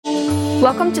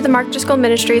Welcome to the Mark Driscoll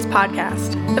Ministries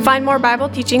podcast. To find more Bible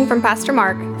teaching from Pastor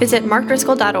Mark, visit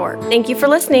markdriscoll.org. Thank you for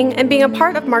listening and being a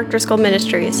part of Mark Driscoll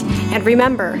Ministries. And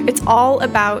remember, it's all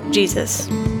about Jesus.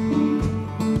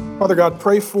 Father God,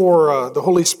 pray for the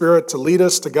Holy Spirit to lead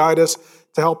us, to guide us,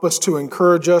 to help us, to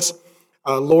encourage us.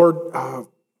 Lord,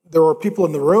 there are people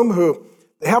in the room who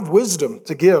they have wisdom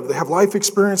to give. They have life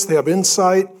experience. They have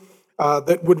insight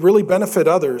that would really benefit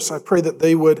others. I pray that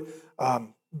they would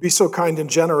be so kind and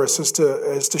generous as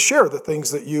to share the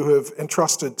things that you have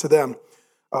entrusted to them.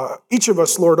 Each of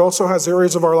us, Lord, also has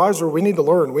areas of our lives where we need to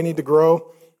learn, we need to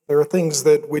grow. There are things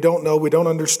that we don't know, we don't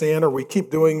understand, or we keep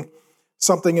doing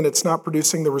something and it's not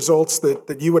producing the results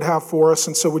that you would have for us.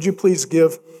 And so would you please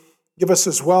give us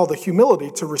as well the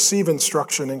humility to receive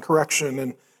instruction and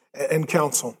correction and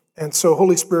counsel. And so,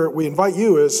 Holy Spirit, we invite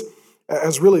you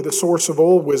as really the source of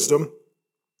all wisdom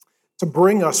to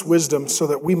bring us wisdom so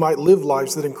that we might live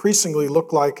lives that increasingly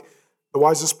look like the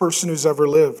wisest person who's ever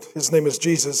lived. His name is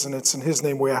Jesus, and it's in his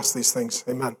name we ask these things.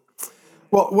 Amen.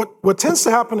 Well, what tends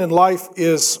to happen in life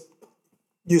is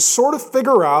you sort of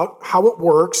figure out how it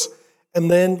works, and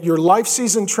then your life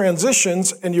season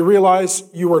transitions, and you realize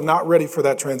you were not ready for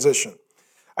that transition.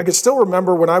 I can still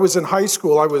remember when I was in high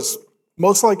school, I was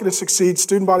most likely to succeed,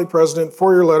 student body president,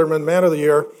 four-year letterman, man of the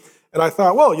year. And I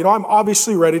thought, well, I'm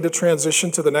obviously ready to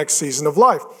transition to the next season of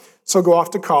life. So go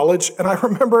off to college. And I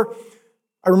remember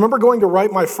going to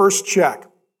write my first check.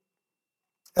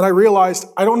 And I realized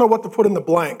I don't know what to put in the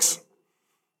blanks.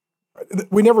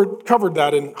 We never covered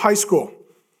that in high school.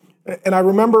 And I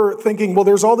remember thinking, well,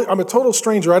 I'm a total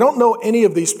stranger. I don't know any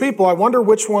of these people. I wonder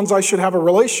which ones I should have a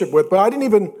relationship with. But I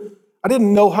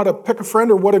didn't know how to pick a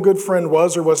friend or what a good friend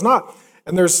was or was not.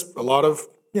 And there's a lot of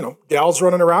gals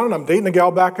running around, and I'm dating a gal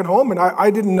back at home, and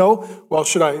I didn't know, well,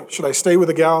 should I stay with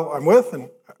the gal I'm with? And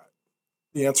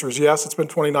the answer is yes. It's been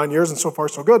 29 years, and so far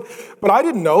so good. But I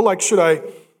didn't know, should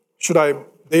I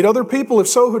date other people? If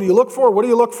so, who do you look for? What do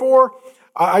you look for?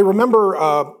 I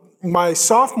remember my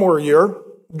sophomore year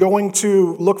going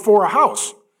to look for a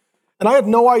house, and I had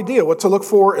no idea what to look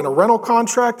for in a rental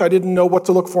contract. I didn't know what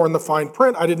to look for in the fine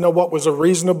print. I didn't know what was a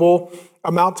reasonable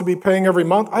amount to be paying every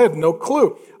month. I had no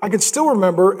clue. I could still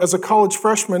remember as a college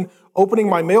freshman opening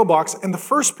my mailbox, and the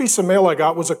first piece of mail I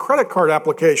got was a credit card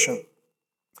application.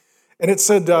 And it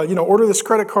said, order this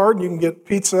credit card, and you can get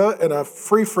pizza and a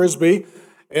free Frisbee.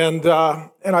 And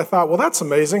I thought, well, that's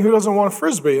amazing. Who doesn't want a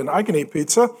Frisbee? And I can eat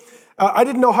pizza. I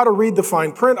didn't know how to read the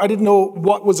fine print. I didn't know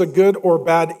what was a good or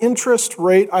bad interest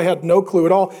rate. I had no clue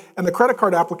at all. And the credit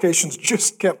card applications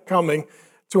just kept coming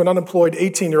to an unemployed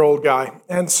 18-year-old guy.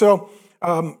 And so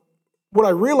what I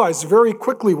realized very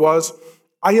quickly was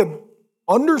I had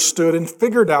understood and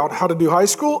figured out how to do high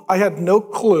school. I had no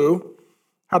clue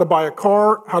how to buy a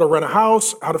car, how to rent a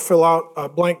house, how to fill out a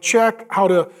blank check, how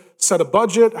to set a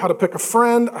budget, how to pick a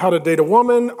friend, how to date a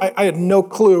woman. I had no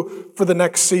clue for the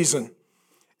next season.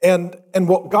 And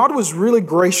what God was really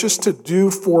gracious to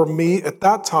do for me at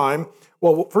that time,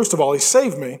 well, first of all, he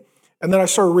saved me. And then I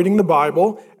started reading the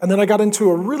Bible. And then I got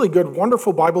into a really good,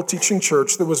 wonderful Bible teaching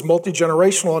church that was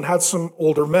multi-generational and had some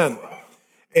older men.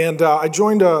 And I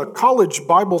joined a college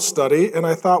Bible study, and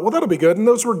I thought, well, that'll be good. And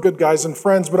those were good guys and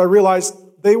friends, but I realized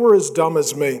they were as dumb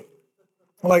as me.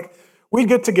 We'd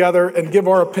get together and give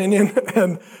our opinion,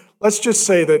 and let's just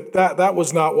say that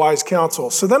was not wise counsel.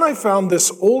 So then I found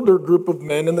this older group of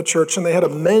men in the church, and they had a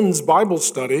men's Bible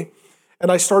study,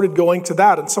 and I started going to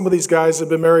that. And some of these guys had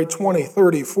been married 20,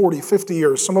 30, 40, 50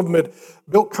 years. Some of them had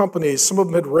built companies. Some of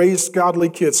them had raised godly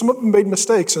kids. Some of them made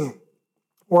mistakes and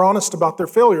were honest about their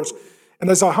failures.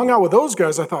 And as I hung out with those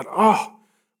guys, I thought, oh,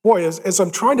 boy, as I'm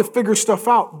trying to figure stuff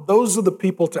out, those are the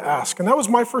people to ask. And that was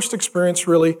my first experience,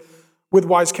 really, with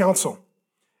wise counsel.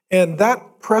 And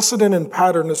that precedent and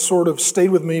pattern has sort of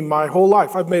stayed with me my whole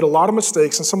life. I've made a lot of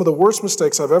mistakes, and some of the worst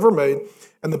mistakes I've ever made,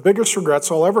 and the biggest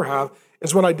regrets I'll ever have,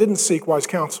 is when I didn't seek wise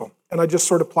counsel. And I just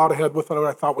sort of plowed ahead with what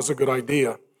I thought was a good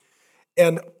idea.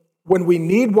 And when we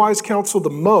need wise counsel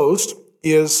the most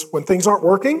is when things aren't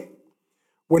working,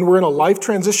 when we're in a life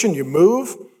transition, you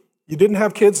move, you didn't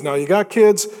have kids, now you got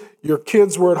kids, your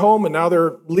kids were at home and now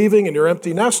they're leaving and you're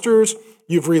empty nesters,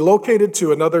 you've relocated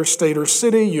to another state or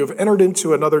city, you've entered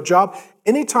into another job.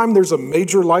 Anytime there's a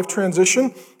major life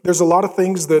transition, there's a lot of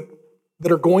things that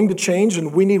are going to change,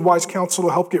 and we need wise counsel to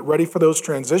help get ready for those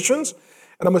transitions.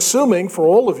 And I'm assuming for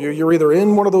all of you, you're either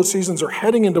in one of those seasons or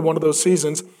heading into one of those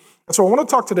seasons. And so I want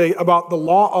to talk today about the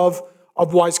law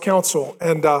of wise counsel.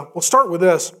 And we'll start with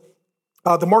this.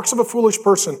 The marks of a foolish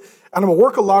person. And I'm going to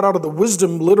work a lot out of the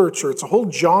wisdom literature. It's a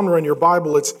whole genre in your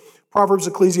Bible. It's Proverbs,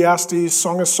 Ecclesiastes,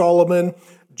 Song of Solomon,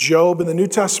 Job, and the New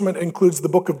Testament includes the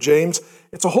book of James.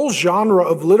 It's a whole genre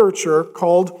of literature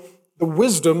called the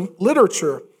wisdom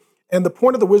literature. And the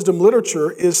point of the wisdom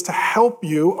literature is to help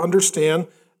you understand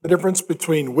the difference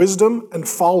between wisdom and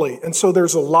folly. And so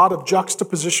there's a lot of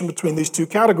juxtaposition between these two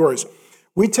categories.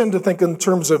 We tend to think in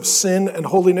terms of sin and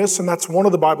holiness, and that's one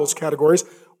of the Bible's categories.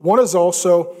 One is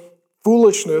also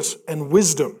foolishness and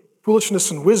wisdom. Foolishness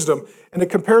and wisdom. And it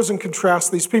compares and contrasts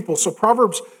these people. So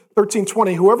Proverbs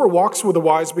 13:20, whoever walks with the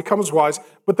wise becomes wise,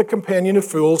 but the companion of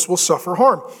fools will suffer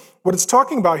harm. What it's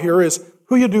talking about here is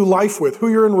who you do life with, who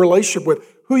you're in relationship with,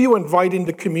 who you invite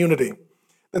into community.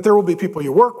 That there will be people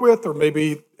you work with, or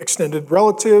maybe extended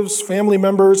relatives, family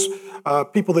members,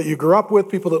 people that you grew up with,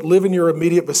 people that live in your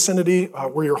immediate vicinity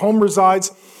where your home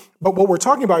resides. But what we're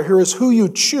talking about here is who you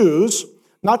choose,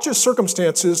 not just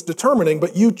circumstances determining,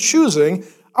 but you choosing,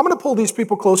 I'm going to pull these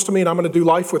people close to me and I'm going to do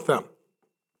life with them.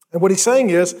 And what he's saying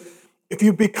is, if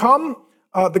you become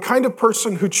the kind of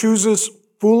person who chooses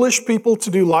foolish people to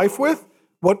do life with,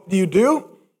 what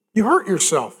do? You hurt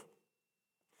yourself.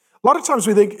 A lot of times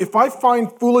we think, if I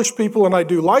find foolish people and I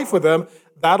do life with them,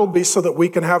 that'll be so that we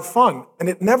can have fun. And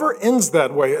it never ends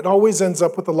that way. It always ends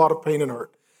up with a lot of pain and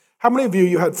hurt. How many of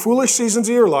you had foolish seasons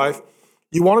of your life,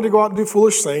 you wanted to go out and do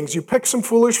foolish things, you picked some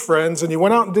foolish friends, and you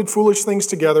went out and did foolish things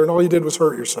together, and all you did was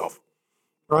hurt yourself?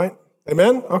 Right?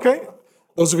 Amen? Okay.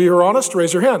 Those of you who are honest,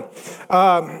 raise your hand.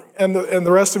 And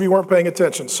the rest of you weren't paying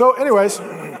attention. So anyways,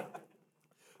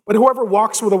 but whoever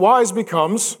walks with the wise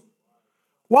becomes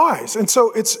wise. And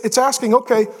so it's asking,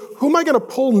 okay, who am I going to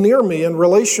pull near me in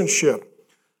relationship?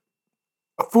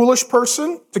 A foolish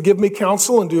person to give me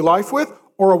counsel and do life with,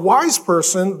 or a wise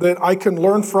person that I can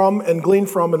learn from and glean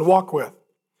from and walk with?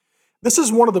 This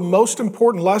is one of the most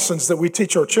important lessons that we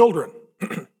teach our children.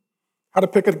 How to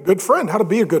pick a good friend, how to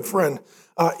be a good friend.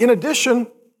 In addition,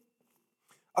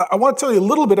 I want to tell you a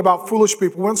little bit about foolish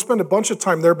people. We won't spend a bunch of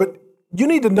time there, but you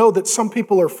need to know that some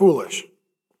people are foolish.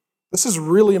 This is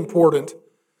really important.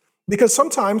 Because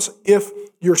sometimes if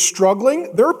you're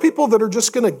struggling, there are people that are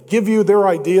just going to give you their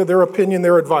idea, their opinion,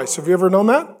 their advice. Have you ever known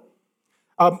that?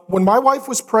 When my wife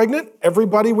was pregnant,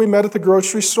 everybody we met at the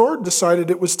grocery store decided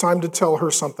it was time to tell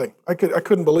her something. I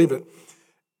couldn't believe it.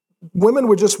 Women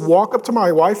would just walk up to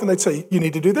my wife and they'd say, you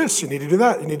need to do this, you need to do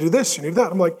that, you need to do this, you need to do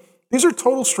that. I'm like, these are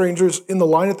total strangers in the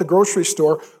line at the grocery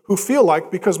store who feel like,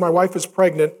 because my wife is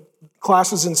pregnant,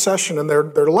 class is in session and they're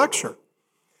to lecture.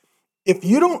 If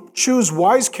you don't choose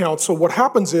wise counsel, what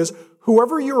happens is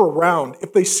whoever you're around,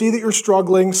 if they see that you're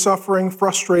struggling, suffering,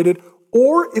 frustrated,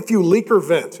 or if you leak or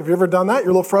vent, have you ever done that?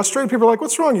 You're a little frustrated. People are like,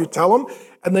 what's wrong? You tell them,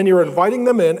 and then you're inviting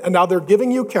them in, and now they're giving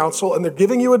you counsel, and they're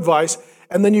giving you advice,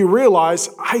 and then you realize,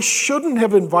 I shouldn't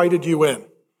have invited you in.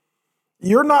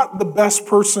 You're not the best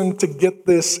person to get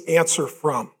this answer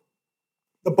from.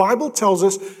 The Bible tells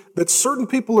us that certain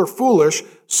people are foolish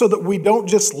so that we don't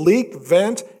just leak,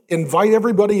 vent, invite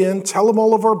everybody in, tell them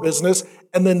all of our business,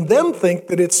 and then them think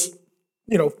that it's,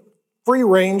 free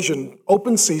range and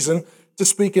open season to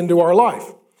speak into our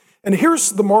life. And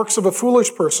here's the marks of a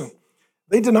foolish person.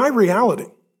 They deny reality.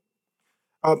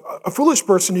 A foolish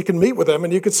person, you can meet with them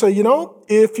and you could say,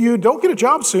 if you don't get a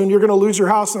job soon, you're going to lose your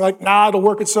house. And like, nah, it'll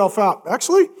work itself out.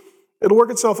 Actually, it'll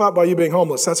work itself out by you being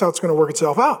homeless. That's how it's going to work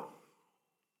itself out.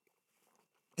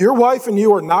 Your wife and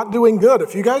you are not doing good.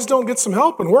 If you guys don't get some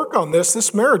help and work on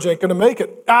this marriage ain't going to make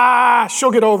it.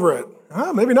 She'll get over it.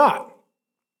 Maybe not.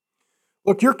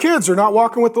 Look, your kids are not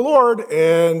walking with the Lord,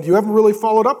 and you haven't really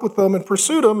followed up with them and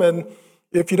pursued them, and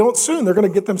if you don't soon, they're going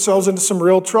to get themselves into some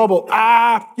real trouble.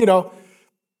 God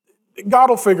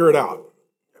will figure it out.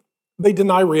 They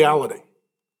deny reality.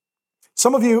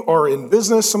 Some of you are in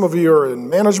business, some of you are in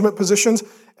management positions,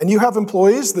 and you have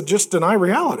employees that just deny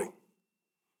reality.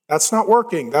 That's not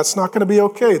working. That's not going to be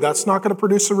okay. That's not going to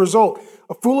produce a result.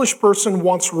 A foolish person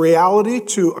wants reality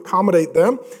to accommodate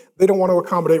them. They don't want to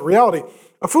accommodate reality.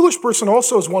 A foolish person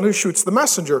also is one who shoots the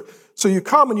messenger. So you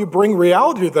come and you bring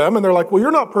reality to them, and they're like, well,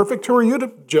 you're not perfect. Who are you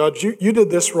to judge? You did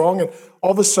this wrong. And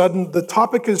all of a sudden, the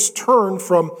topic is turned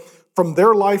from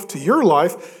their life to your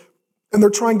life, and they're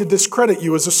trying to discredit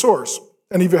you as a source.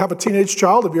 And if you have a teenage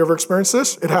child, have you ever experienced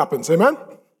this? It happens. Amen?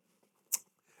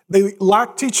 They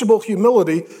lack teachable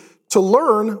humility. To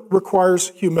learn requires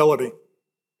humility.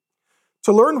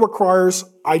 To learn requires,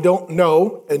 I don't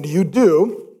know, and you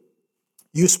do.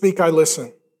 You speak, I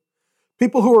listen.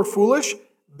 People who are foolish,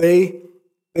 they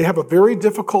have a very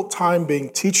difficult time being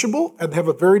teachable, and they have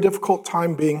a very difficult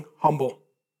time being humble.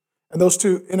 And those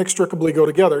two inextricably go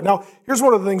together. Now, here's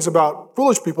one of the things about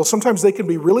foolish people. Sometimes they can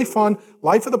be really fun,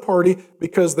 life of the party,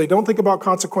 because they don't think about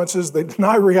consequences, they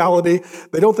deny reality,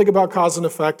 they don't think about cause and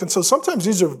effect. And so sometimes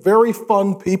these are very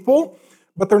fun people,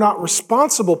 but they're not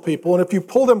responsible people. And if you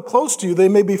pull them close to you, they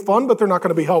may be fun, but they're not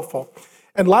going to be helpful.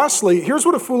 And lastly, here's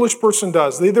what a foolish person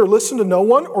does. They either listen to no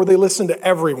one or they listen to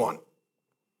everyone.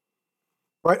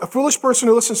 Right? A foolish person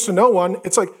who listens to no one,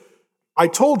 it's like, I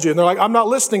told you. And they're like, I'm not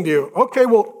listening to you. Okay,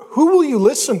 well, who will you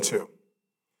listen to?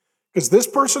 Because this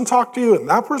person talked to you, and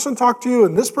that person talked to you,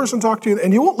 and this person talked to you,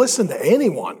 and you won't listen to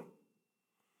anyone.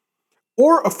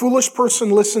 Or a foolish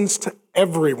person listens to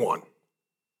everyone.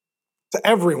 To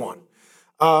everyone.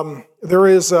 There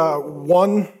is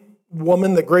one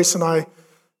woman that Grace and I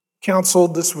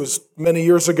counseled. This was many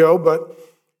years ago, but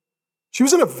she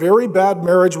was in a very bad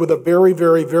marriage with a very,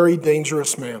 very, very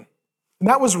dangerous man. And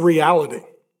that was reality.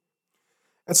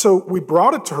 And so we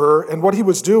brought it to her, and what he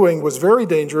was doing was very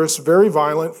dangerous, very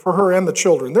violent for her and the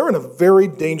children. They're in a very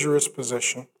dangerous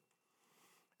position.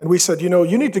 And we said,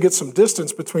 you need to get some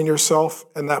distance between yourself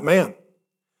and that man.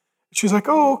 She's like,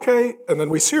 oh, okay. And then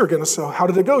we see her again. So how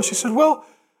did it go? She said, well,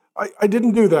 I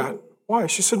didn't do that. Why?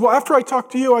 She said, well, after I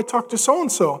talked to you, I talked to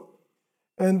so-and-so.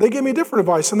 And they gave me different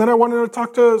advice. And then I wanted to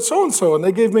talk to so-and-so, and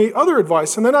they gave me other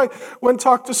advice. And then I went and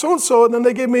talked to so-and-so, and then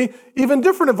they gave me even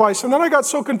different advice. And then I got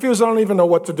so confused, I don't even know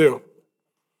what to do.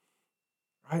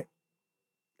 Right?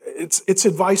 It's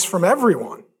advice from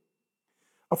everyone.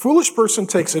 A foolish person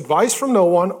takes advice from no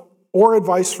one or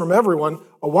advice from everyone.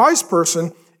 A wise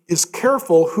person is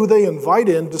careful who they invite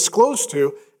in, disclose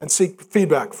to, and seek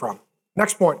feedback from.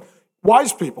 Next point,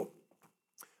 wise people.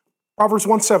 Proverbs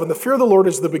 1:7, the fear of the Lord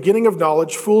is the beginning of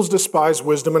knowledge. Fools despise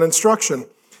wisdom and instruction.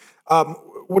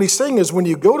 What he's saying is when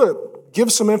you go to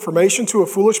give some information to a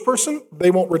foolish person, they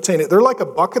won't retain it. They're like a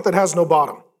bucket that has no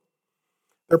bottom.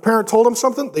 Their parent told them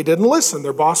something, they didn't listen.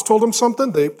 Their boss told them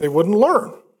something, they wouldn't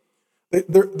learn.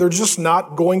 They're just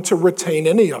not going to retain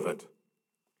any of it.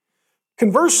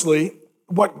 Conversely,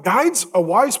 what guides a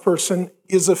wise person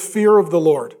is a fear of the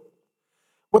Lord.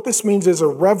 What this means is a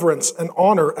reverence, an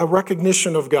honor, a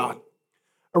recognition of God.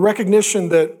 A recognition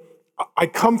that I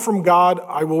come from God,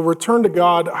 I will return to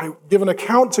God, I give an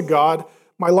account to God,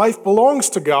 my life belongs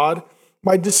to God,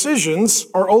 my decisions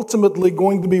are ultimately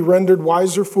going to be rendered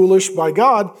wise or foolish by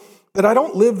God, that I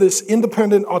don't live this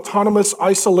independent, autonomous,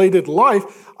 isolated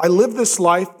life. I live this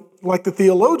life, like the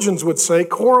theologians would say,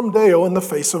 coram Deo, in the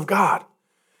face of God.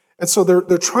 And so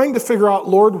they're trying to figure out,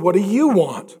 Lord, what do you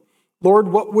want? Lord,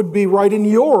 what would be right in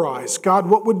your eyes? God,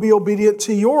 what would be obedient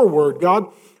to your word?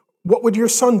 God, what would your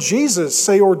son Jesus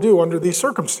say or do under these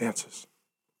circumstances?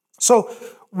 So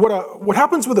what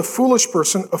happens with a foolish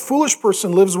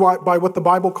person lives by what the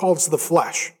Bible calls the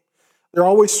flesh. They're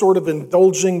always sort of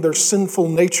indulging their sinful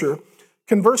nature.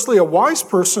 Conversely, a wise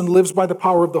person lives by the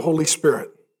power of the Holy Spirit.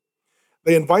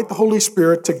 They invite the Holy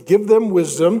Spirit to give them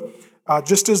wisdom,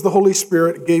 just as the Holy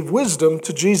Spirit gave wisdom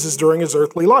to Jesus during his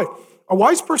earthly life. A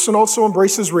wise person also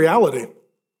embraces reality.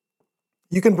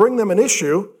 You can bring them an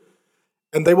issue,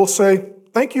 and they will say,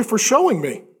 thank you for showing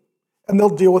me. And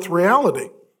they'll deal with reality.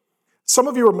 Some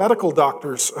of you are medical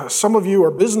doctors. Some of you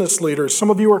are business leaders. Some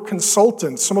of you are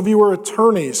consultants. Some of you are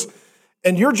attorneys.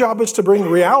 And your job is to bring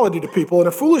reality to people, and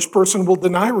a foolish person will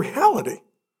deny reality.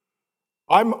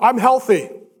 I'm healthy.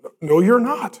 No, you're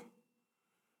not.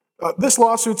 This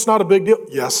lawsuit's not a big deal.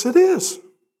 Yes, it is.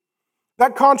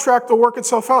 That contract will work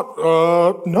itself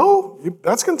out. No,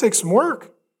 that's going to take some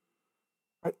work.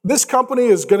 This company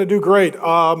is going to do great.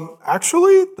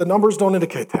 Actually, the numbers don't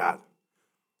indicate that.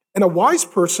 And a wise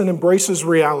person embraces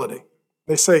reality.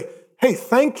 They say, hey,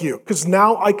 thank you, because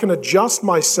now I can adjust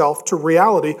myself to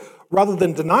reality rather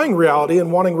than denying reality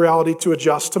and wanting reality to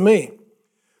adjust to me.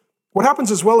 What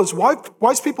happens as well is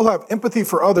wise people have empathy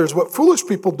for others. What foolish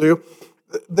people do,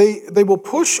 they will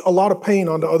push a lot of pain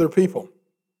onto other people.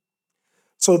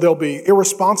 So they'll be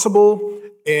irresponsible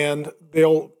and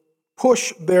they'll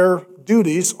push their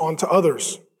duties onto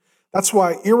others. That's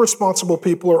why irresponsible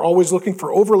people are always looking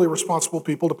for overly responsible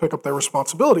people to pick up their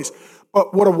responsibilities.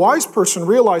 But what a wise person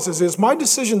realizes is my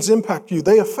decisions impact you,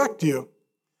 they affect you.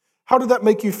 How did that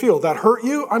make you feel? That hurt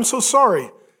you? I'm so sorry.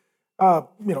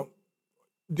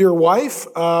 Dear wife,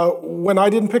 when I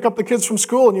didn't pick up the kids from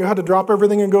school and you had to drop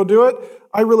everything and go do it,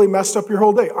 I really messed up your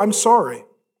whole day. I'm sorry.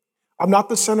 I'm not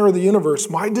the center of the universe.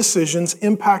 My decisions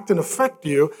impact and affect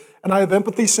you, and I have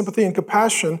empathy, sympathy, and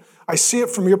compassion. I see it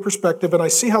from your perspective, and I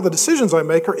see how the decisions I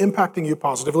make are impacting you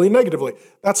positively and negatively.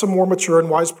 That's a more mature and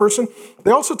wise person.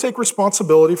 They also take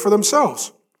responsibility for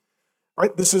themselves.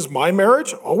 Right? This is my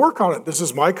marriage, I'll work on it. This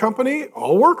is my company,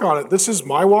 I'll work on it. This is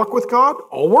my walk with God,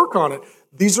 I'll work on it.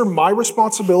 These are my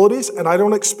responsibilities, and I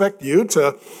don't expect you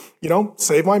to,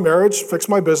 save my marriage, fix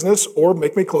my business, or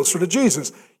make me closer to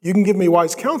Jesus. You can give me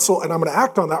wise counsel, and I'm going to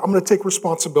act on that. I'm going to take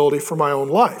responsibility for my own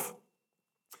life.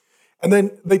 And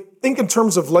then they think in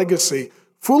terms of legacy.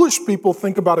 Foolish people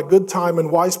think about a good time,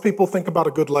 and wise people think about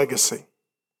a good legacy.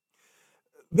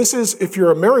 This is, if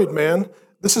you're a married man,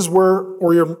 this is where,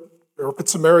 or if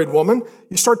it's a married woman,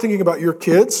 you start thinking about your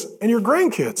kids and your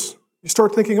grandkids. You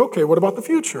start thinking, okay, what about the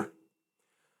future?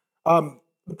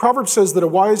 The proverb says that a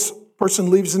wise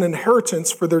person leaves an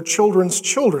inheritance for their children's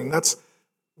children. That's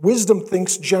wisdom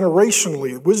thinks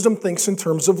generationally. Wisdom thinks in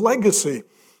terms of legacy.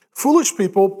 Foolish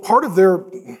people, part of their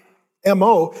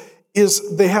MO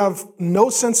is they have no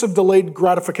sense of delayed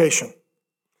gratification.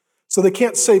 So they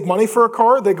can't save money for a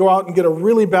car. They go out and get a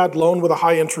really bad loan with a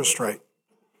high interest rate.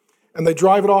 And they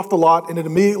drive it off the lot, and it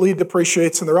immediately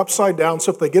depreciates, and they're upside down.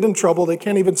 So if they get in trouble, they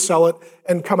can't even sell it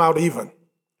and come out even.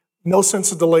 No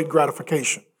sense of delayed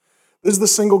gratification. This is the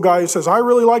single guy who says, I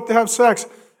really like to have sex.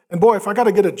 And boy, if I got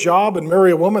to get a job and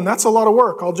marry a woman, that's a lot of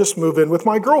work. I'll just move in with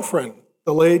my girlfriend.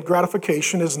 Delayed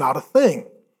gratification is not a thing.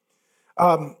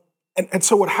 And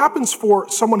so what happens for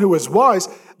someone who is wise,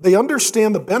 they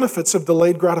understand the benefits of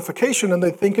delayed gratification, and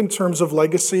they think in terms of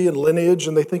legacy and lineage,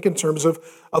 and they think in terms of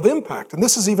impact. And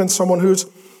this is even someone who's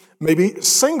maybe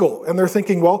single, and they're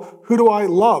thinking, well, who do I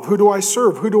love? Who do I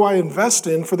serve? Who do I invest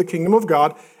in for the kingdom of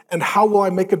God? And how will I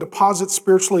make a deposit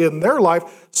spiritually in their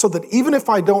life so that even if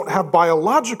I don't have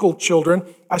biological children,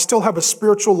 I still have a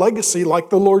spiritual legacy like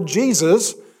the Lord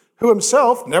Jesus, who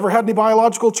himself never had any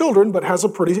biological children, but has a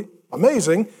pretty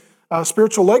amazing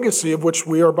spiritual legacy of which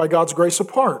we are by God's grace a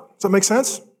part. Does that make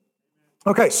sense?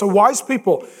 Okay, so wise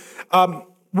people.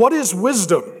 What is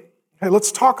wisdom? Hey,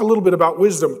 let's talk a little bit about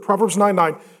wisdom. Proverbs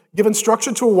 9:9. Give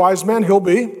instruction to a wise man, he'll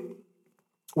be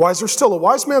wiser still. A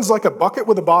wise man's like a bucket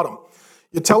with a bottom.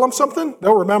 You tell them something,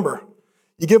 they'll remember.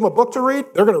 You give them a book to read,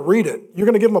 they're going to read it. You're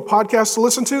going to give them a podcast to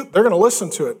listen to, they're going to listen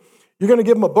to it. You're going to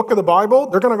give them a book of the Bible,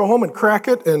 they're going to go home and crack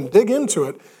it and dig into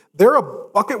it. They're a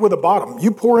bucket with a bottom.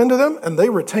 You pour into them, and they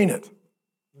retain it.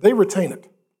 They retain it.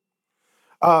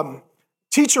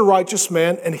 Teach a righteous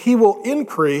man, and he will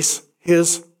increase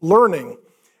his learning.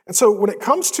 And so when it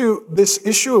comes to this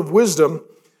issue of wisdom,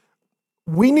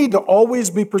 we need to always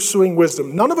be pursuing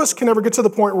wisdom. None of us can ever get to the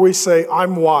point where we say,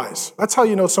 I'm wise. That's how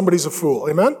you know somebody's a fool.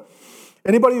 Amen?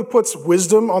 Anybody who puts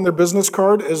wisdom on their business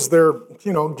card as their,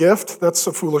 gift, that's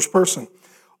a foolish person.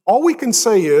 All we can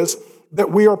say is that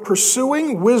we are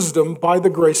pursuing wisdom by the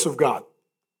grace of God.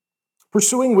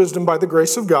 Pursuing wisdom by the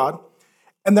grace of God,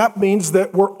 and that means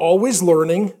that we're always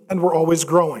learning and we're always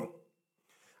growing.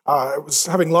 I was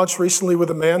having lunch recently with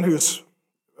a man who's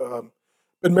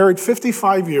been married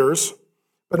 55 years,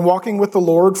 been walking with the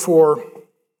Lord for,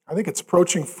 I think it's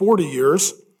approaching 40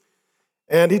 years,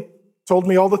 and he told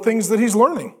me all the things that he's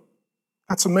learning.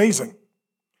 That's amazing.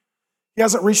 He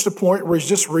hasn't reached a point where he's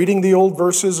just reading the old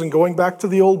verses and going back to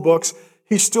the old books.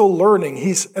 He's still learning.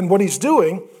 And what he's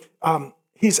doing,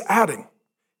 he's adding.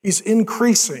 He's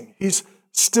increasing. He's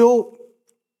still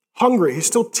hungry. He's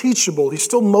still teachable. He's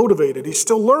still motivated. He's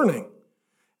still learning.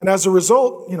 And as a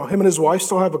result, him and his wife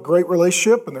still have a great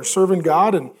relationship, and they're serving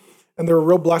God, and they're a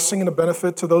real blessing and a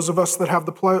benefit to those of us that have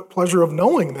the pleasure of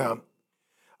knowing them.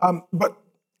 But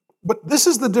this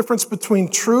is the difference between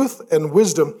truth and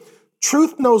wisdom.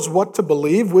 Truth knows what to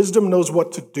believe. Wisdom knows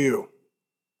what to do.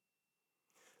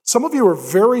 Some of you are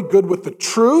very good with the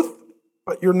truth,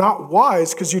 but you're not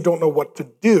wise because you don't know what to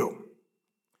do.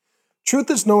 Truth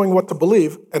is knowing what to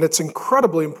believe, and it's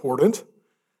incredibly important.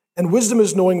 And wisdom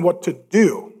is knowing what to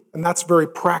do, and that's very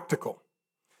practical.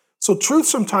 So truth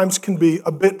sometimes can be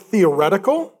a bit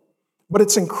theoretical, but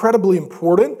it's incredibly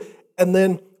important. And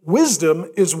then wisdom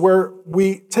is where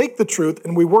we take the truth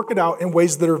and we work it out in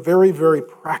ways that are very, very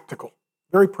practical.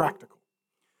 Very practical.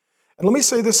 And let me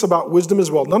say this about wisdom as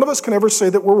well. None of us can ever say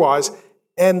that we're wise,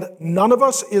 and none of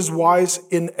us is wise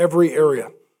in every area.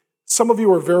 Some of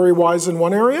you are very wise in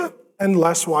one area and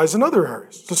less wise in other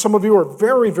areas. So some of you are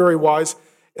very, very wise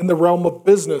in the realm of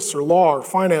business or law or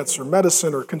finance or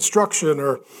medicine or construction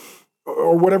or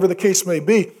whatever the case may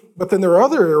be. But then there are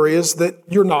other areas that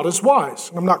you're not as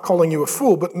wise. I'm not calling you a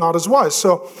fool, but not as wise.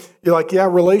 So you're like, yeah,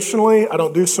 relationally, I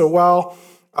don't do so well.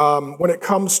 When it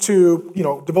comes to,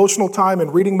 devotional time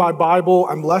and reading my Bible,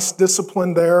 I'm less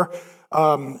disciplined there.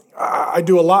 I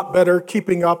do a lot better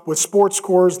keeping up with sports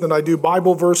scores than I do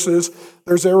Bible verses.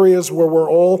 There's areas where we're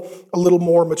all a little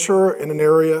more mature in an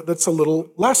area that's a little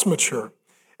less mature.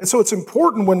 And so it's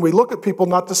important when we look at people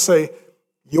not to say,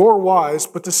 you're wise,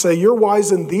 but to say, you're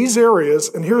wise in these areas,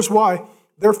 and here's why.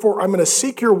 Therefore, I'm going to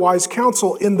seek your wise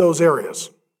counsel in those areas.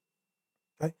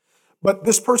 Okay? But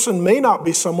this person may not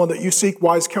be someone that you seek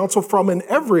wise counsel from in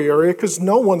every area, because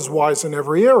no one's wise in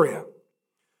every area.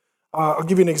 I'll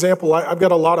give you an example. I've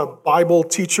got a lot of Bible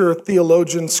teacher,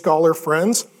 theologian, scholar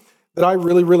friends that I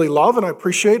really, really love and I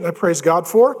appreciate and I praise God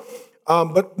for.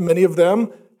 but many of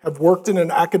them have worked in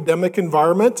an academic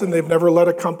environment and they've never led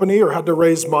a company or had to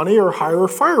raise money or hire or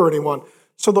fire anyone.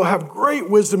 So they'll have great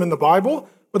wisdom in the Bible,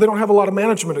 but they don't have a lot of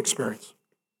management experience.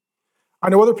 I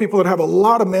know other people that have a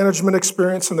lot of management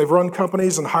experience and they've run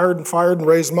companies and hired and fired and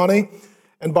raised money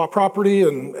and bought property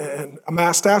and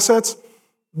amassed assets,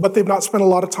 but they've not spent a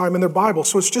lot of time in their Bible.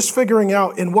 So it's just figuring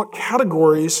out in what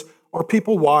categories are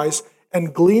people wise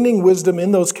and gleaning wisdom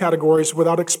in those categories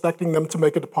without expecting them to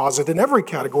make a deposit in every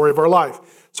category of our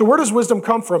life. So where does wisdom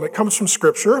come from? It comes from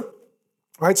Scripture,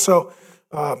 right? So,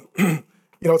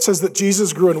 it says that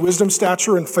Jesus grew in wisdom,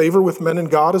 stature, and favor with men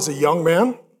and God as a young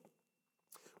man.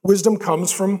 Wisdom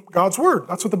comes from God's word.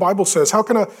 That's what the Bible says. How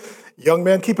can a young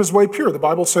man keep his way pure? The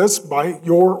Bible says, by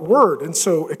your word. And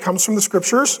so it comes from the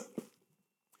Scriptures.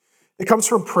 It comes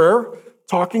from prayer,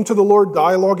 talking to the Lord,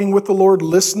 dialoguing with the Lord,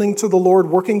 listening to the Lord,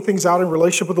 working things out in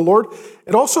relationship with the Lord.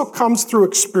 It also comes through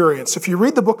experience. If you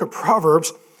read the book of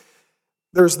Proverbs,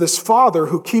 there's this father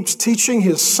who keeps teaching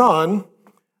his son,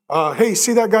 hey,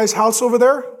 see that guy's house over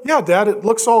there? Yeah, Dad, it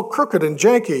looks all crooked and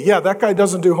janky. Yeah, that guy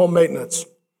doesn't do home maintenance.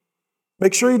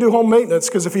 Make sure you do home maintenance,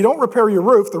 because if you don't repair your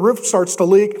roof, the roof starts to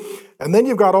leak, and then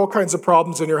you've got all kinds of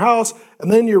problems in your house,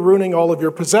 and then you're ruining all of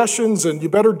your possessions, and you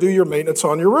better do your maintenance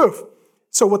on your roof.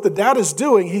 So what the dad is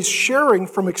doing, he's sharing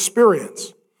from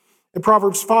experience. In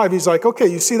Proverbs 5, he's like, okay,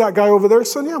 you see that guy over there,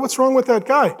 son? Yeah, what's wrong with that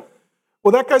guy?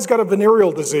 Well, that guy's got a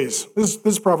venereal disease. This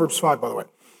is Proverbs 5, by the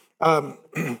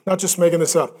way. Not just making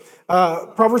this up.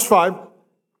 Proverbs 5.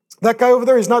 That guy over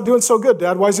there, he's not doing so good,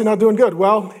 Dad. Why is he not doing good?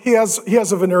 Well, he has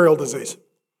a venereal disease.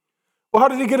 Well, how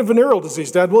did he get a venereal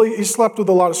disease, Dad? Well, he slept with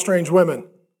a lot of strange women.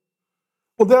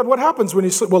 Well, Dad, what happens when you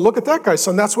sleep? Well, look at that guy,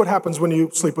 son. That's what happens when you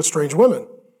sleep with strange women.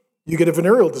 You get a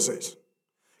venereal disease.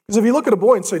 Because if you look at a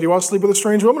boy and say, do you want to sleep with a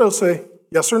strange woman? He'll say,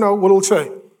 yes or no. What will he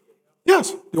say? Yes.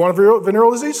 Do you want a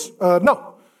venereal disease?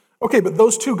 No. Okay, but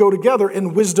those two go together,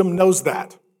 and wisdom knows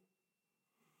that.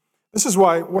 This is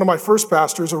why one of my first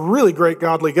pastors, a really great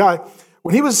godly guy,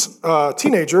 when he was a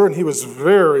teenager and he was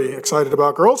very excited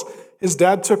about girls, his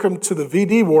dad took him to the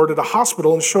VD ward at a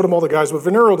hospital and showed him all the guys with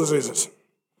venereal diseases.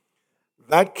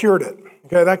 That cured it.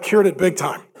 Okay, that cured it big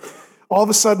time. All of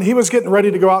a sudden, he was getting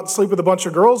ready to go out and sleep with a bunch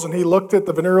of girls, and he looked at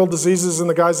the venereal diseases in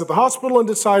the guys at the hospital and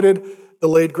decided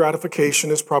delayed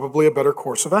gratification is probably a better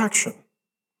course of action.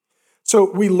 So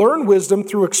we learn wisdom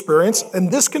through experience, and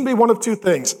this can be one of two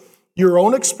things. Your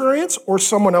own experience or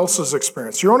someone else's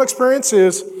experience. Your own experience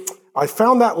is, I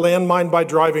found that landmine by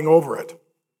driving over it.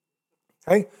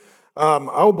 Okay?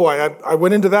 Oh boy, I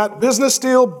went into that business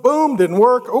deal, boom, didn't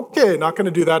work. Okay, not going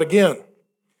to do that again.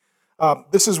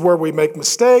 This is where we make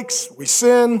mistakes, we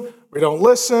sin, we don't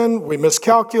listen, we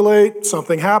miscalculate,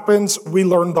 something happens, we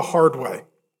learn the hard way.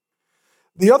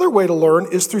 The other way to learn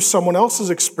is through someone else's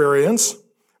experience.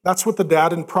 That's what the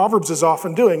dad in Proverbs is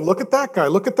often doing. Look at that guy.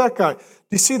 Look at that guy. Do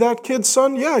you see that kid,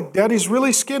 son? Yeah, Daddy's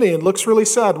really skinny and looks really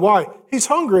sad. Why? He's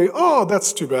hungry. Oh,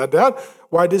 that's too bad, Dad.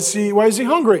 Why is he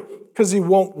hungry? Because he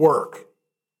won't work.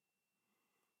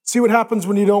 See what happens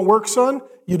when you don't work, son?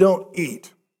 You don't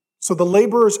eat. So the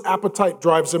laborer's appetite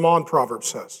drives him on, Proverbs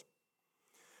says.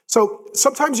 So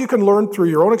sometimes you can learn through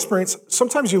your own experience.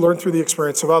 Sometimes you learn through the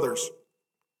experience of others.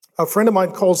 A friend of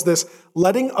mine calls this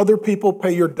letting other people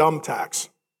pay your dumb tax.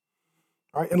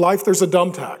 Right? In life, there's a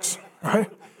dumb tax,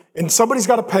 right? And somebody's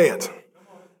got to pay it.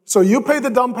 So you pay the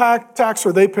dumb tax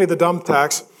or they pay the dumb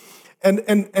tax.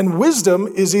 And wisdom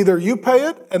is either you pay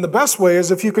it, and the best way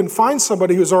is if you can find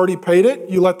somebody who's already paid it,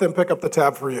 you let them pick up the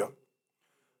tab for you.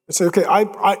 And say, okay,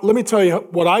 let me tell you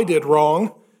what I did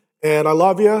wrong, and I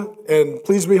love you, and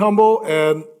please be humble,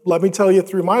 and let me tell you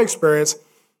through my experience,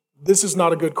 this is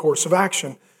not a good course of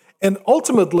action. And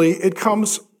ultimately, it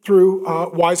comes through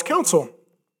wise counsel.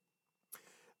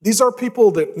 These are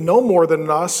people that know more than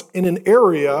us in an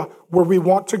area where we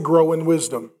want to grow in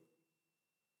wisdom.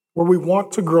 Where we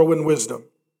want to grow in wisdom.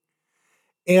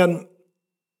 And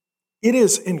it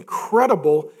is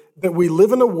incredible that we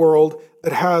live in a world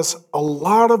that has a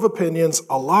lot of opinions,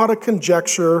 a lot of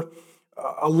conjecture,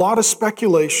 a lot of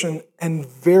speculation, and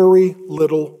very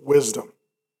little wisdom,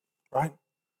 right?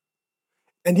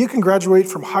 And you can graduate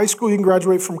from high school, you can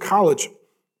graduate from college,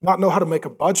 not know how to make a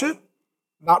budget,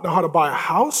 not know how to buy a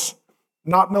house,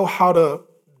 not know how to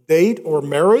date or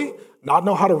marry, not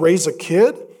know how to raise a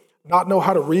kid, not know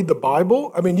how to read the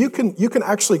Bible. I mean, you can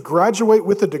actually graduate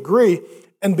with a degree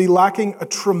and be lacking a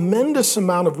tremendous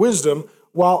amount of wisdom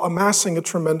while amassing a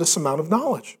tremendous amount of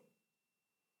knowledge.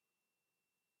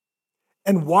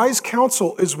 And wise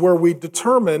counsel is where we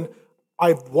determine,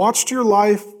 I've watched your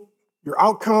life, your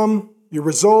outcome, your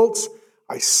results.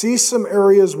 I see some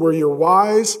areas where you're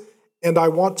wise, and I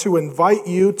want to invite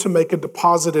you to make a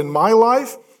deposit in my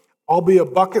life. I'll be a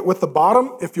bucket with the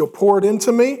bottom. If you'll pour it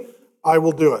into me, I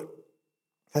will do it.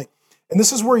 Okay? And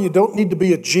this is where you don't need to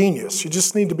be a genius. You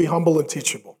just need to be humble and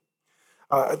teachable.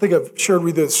 I think I've shared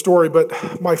with you the story,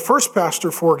 but my first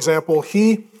pastor, for example,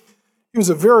 he was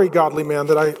a very godly man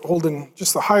that I hold in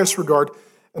just the highest regard.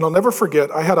 And I'll never forget,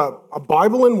 I had a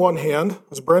Bible in one hand, I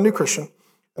was a brand new Christian,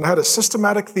 and I had a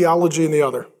systematic theology in the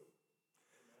other.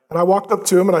 And I walked up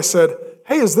to him and I said,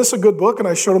 hey, is this a good book? And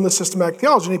I showed him the systematic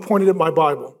theology, and he pointed at my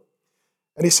Bible.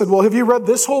 And he said, well, have you read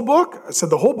this whole book? I said,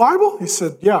 the whole Bible? He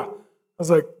said, yeah. I was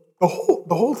like, the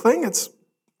whole thing? It's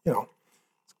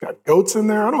got goats in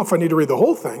there. I don't know if I need to read the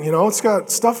whole thing. It's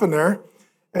got stuff in there.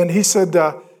 And he said,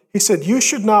 you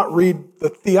should not read the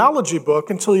theology book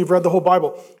until you've read the whole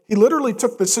Bible. He literally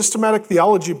took the systematic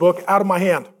theology book out of my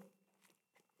hand.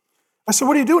 I said,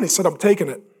 what are you doing? He said, I'm taking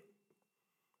it.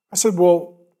 I said,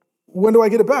 well, when do I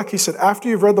get it back? He said, after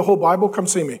you've read the whole Bible, come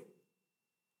see me.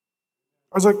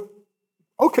 I was like,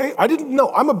 okay, I didn't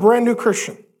know. I'm a brand new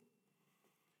Christian.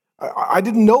 I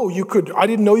didn't know you could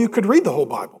read the whole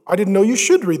Bible. I didn't know you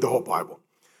should read the whole Bible.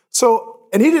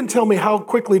 And he didn't tell me how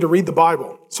quickly to read the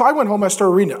Bible. So I went home, I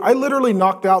started reading it. I literally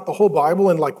knocked out the whole Bible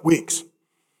in like weeks.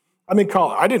 I'm in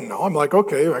college. I didn't know. I'm like,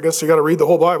 okay, I guess you got to read the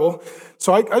whole Bible.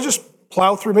 So I just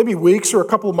plow through maybe weeks or a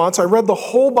couple of months. I read the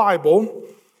whole Bible,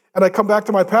 and I come back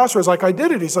to my pastor. I was like, I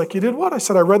did it. He's like, you did what? I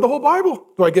said, I read the whole Bible.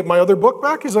 Do I get my other book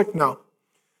back? He's like, no.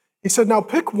 He said, now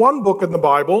pick one book in the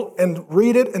Bible and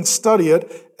read it and study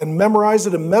it and memorize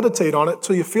it and meditate on it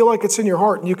till you feel like it's in your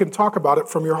heart and you can talk about it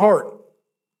from your heart.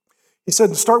 He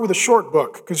said, start with a short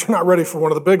book because you're not ready for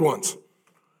one of the big ones.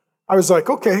 I was like,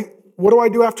 okay, what do I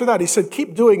do after that? He said,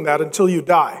 keep doing that until you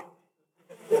die.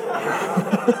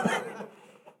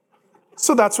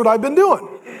 So that's what I've been doing.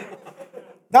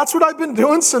 That's what I've been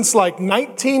doing since like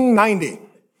 1990.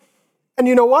 And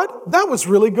you know what? That was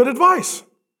really good advice.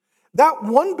 That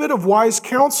one bit of wise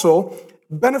counsel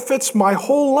benefits my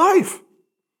whole life.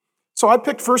 So I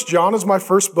picked 1 John as my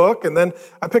first book, and then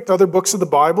I picked other books of the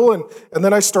Bible, and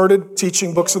then I started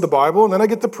teaching books of the Bible, and then I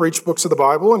get to preach books of the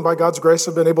Bible, and by God's grace,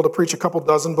 I've been able to preach a couple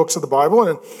dozen books of the Bible,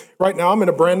 and right now I'm in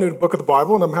a brand new book of the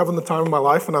Bible, and I'm having the time of my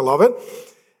life, and I love it.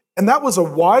 And that was a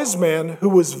wise man who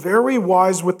was very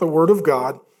wise with the Word of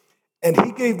God, and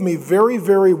he gave me very,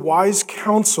 very wise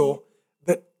counsel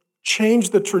that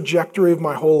changed the trajectory of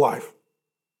my whole life.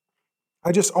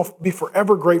 I'll be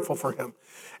forever grateful for him.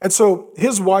 And so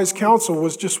his wise counsel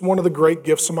was just one of the great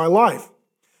gifts of my life.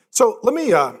 So let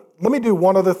me do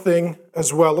one other thing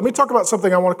as well. Let me talk about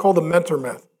something I want to call the mentor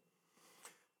myth.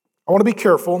 I want to be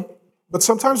careful, but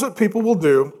sometimes what people will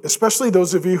do, especially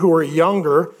those of you who are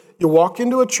younger, you'll walk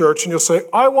into a church and you'll say,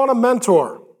 I want a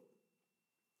mentor.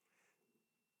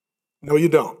 No, you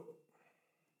don't.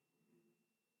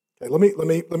 Okay, let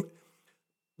me,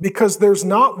 because there's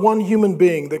not one human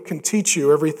being that can teach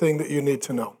you everything that you need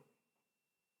to know.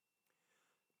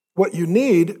 What you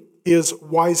need is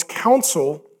wise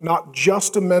counsel, not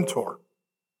just a mentor.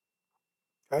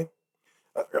 Okay?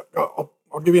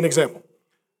 I'll give you an example.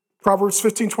 Proverbs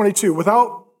 15:22,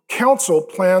 without counsel,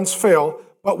 plans fail,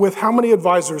 but with how many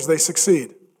advisors they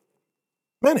succeed?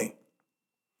 Many.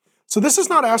 So this is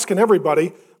not asking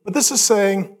everybody, but this is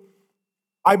saying,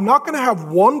 I'm not going to have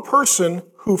one person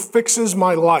who fixes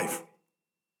my life.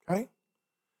 Okay?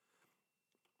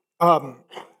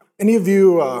 Any of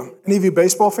you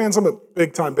baseball fans? I'm a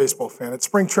big-time baseball fan. It's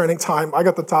spring training time. I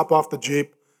got the top off the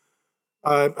Jeep.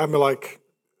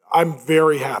 I'm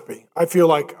very happy. I feel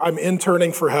like I'm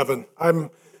interning for heaven.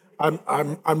 I'm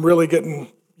really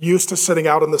getting used to sitting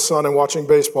out in the sun and watching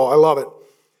baseball. I love it.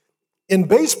 In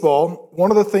baseball,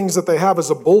 one of the things that they have is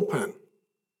a bullpen.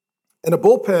 And a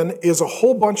bullpen is a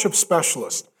whole bunch of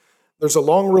specialists. There's a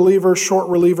long reliever, short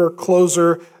reliever,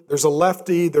 closer. There's a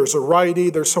lefty, there's a righty,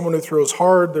 there's someone who throws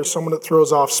hard, there's someone that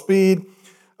throws off speed.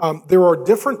 There are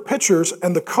different pitchers,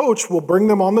 and the coach will bring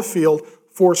them on the field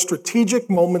for strategic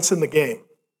moments in the game.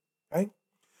 Okay?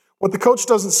 What the coach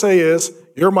doesn't say is,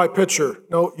 you're my pitcher.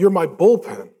 No, you're my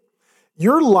bullpen.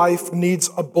 Your life needs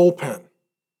a bullpen.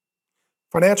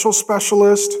 Financial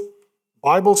specialist,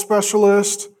 Bible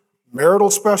specialist,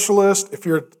 marital specialist, if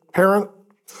you're a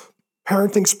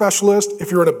parenting specialist,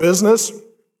 if you're in a business,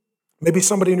 maybe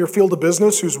somebody in your field of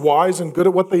business who's wise and good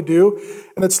at what they do,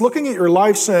 and it's looking at your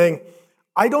life saying,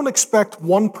 I don't expect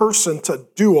one person to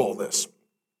do all this.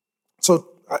 So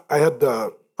I had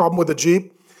a problem with the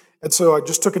Jeep, and so I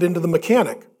just took it into the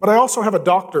mechanic. But I also have a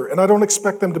doctor, and I don't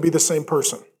expect them to be the same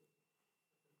person.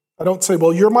 I don't say,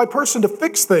 well, you're my person to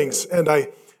fix things, and I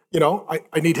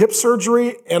need hip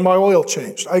surgery and my oil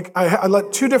changed. I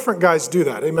let two different guys do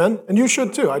that, amen? And you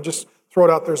should too. I just throw it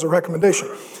out there as a recommendation.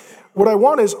 What I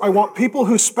want people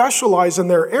who specialize in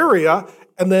their area,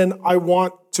 and then I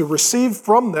want to receive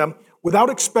from them without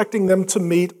expecting them to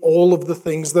meet all of the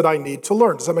things that I need to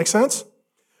learn. Does that make sense?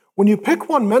 When you pick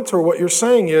one mentor, what you're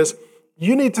saying is,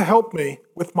 you need to help me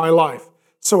with my life.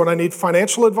 So when I need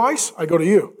financial advice, I go to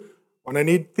you. When I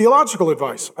need theological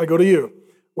advice, I go to you.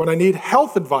 When I need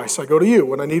health advice, I go to you.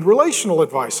 When I need relational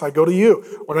advice, I go to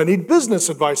you. When I need business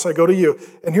advice, I go to you.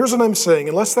 And here's what I'm saying.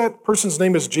 Unless that person's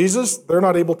name is Jesus, they're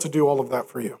not able to do all of that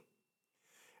for you.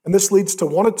 And this leads to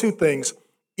one of two things.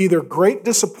 Either great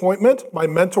disappointment, my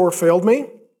mentor failed me,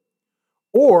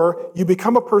 or you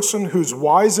become a person who's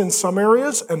wise in some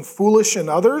areas and foolish in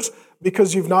others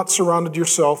because you've not surrounded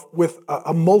yourself with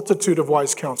a multitude of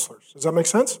wise counselors. Does that make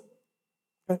sense?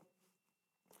 Okay.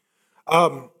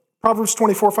 Proverbs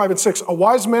 24, 5 and 6. A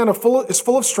wise man is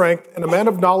full of strength, and a man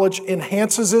of knowledge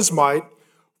enhances his might.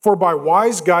 For by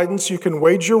wise guidance you can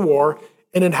wage your war,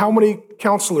 and in how many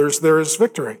counselors there is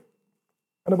victory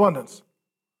and abundance.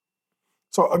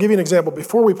 So I'll give you an example.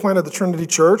 Before we planted the Trinity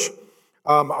Church,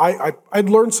 I'd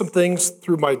learned some things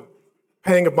through my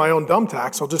paying of my own dumb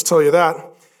tax. I'll just tell you that.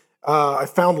 I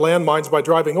found landmines by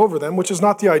driving over them, which is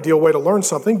not the ideal way to learn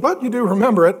something, but you do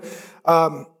remember it.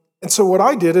 And so what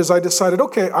I did is I decided,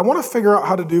 okay, I want to figure out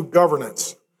how to do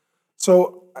governance.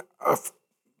 So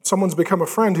someone's become a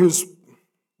friend who's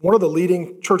one of the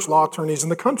leading church law attorneys in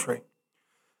the country.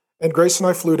 And Grace and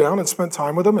I flew down and spent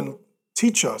time with him and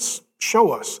teach us, show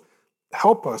us,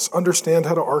 help us understand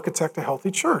how to architect a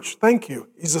healthy church. Thank you.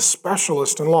 He's a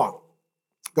specialist in law.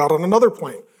 Got on another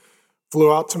plane,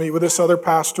 flew out to meet with this other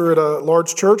pastor at a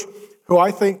large church who I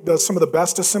think does some of the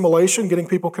best assimilation, getting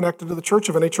people connected to the church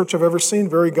of any church I've ever seen.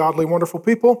 Very godly, wonderful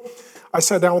people. I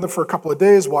sat down with him for a couple of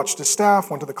days, watched his staff,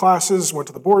 went to the classes, went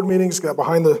to the board meetings, got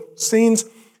behind the scenes.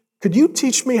 Could you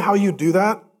teach me how you do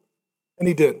that? And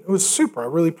he did. It was super. I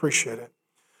really appreciate it.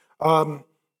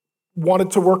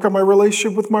 Wanted to work on my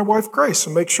relationship with my wife, Grace,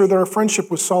 and make sure that our friendship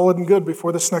was solid and good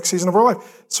before this next season of our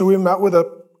life. So we met with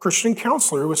a Christian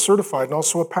counselor who was certified and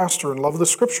also a pastor and loved the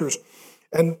scriptures.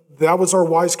 And that was our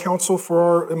wise counsel for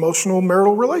our emotional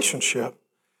marital relationship.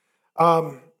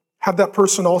 Had that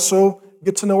person also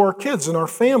get to know our kids and our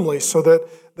family so that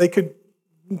they could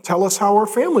tell us how our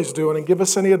family's doing and give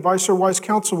us any advice or wise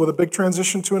counsel with a big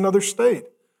transition to another state.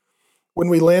 When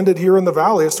we landed here in the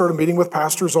valley, I started meeting with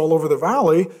pastors all over the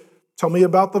valley. Tell me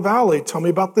about the valley. Tell me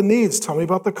about the needs. Tell me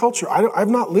about the culture. I've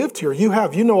not lived here. You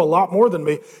have. You know a lot more than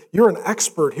me. You're an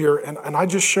expert here, and I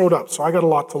just showed up, so I got a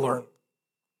lot to learn.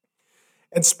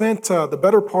 And spent the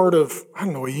better part of,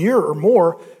 a year or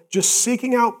more just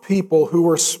seeking out people who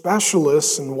were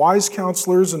specialists and wise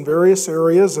counselors in various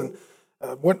areas, and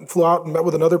went and flew out and met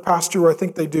with another pastor who I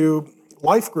think they do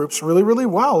life groups really, really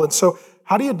well. And so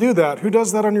how do you do that? Who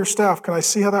does that on your staff? Can I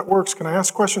see how that works? Can I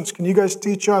ask questions? Can you guys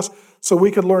teach us so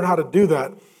we could learn how to do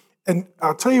that? And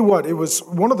I'll tell you what, it was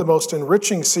one of the most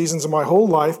enriching seasons of my whole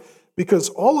life because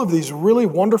all of these really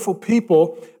wonderful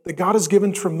people that God has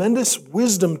given tremendous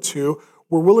wisdom to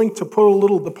were willing to put a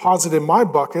little deposit in my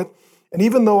bucket. And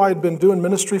even though I had been doing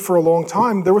ministry for a long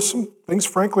time, there were some things,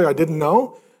 frankly, I didn't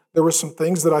know. There were some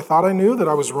things that I thought I knew that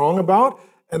I was wrong about,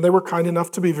 and they were kind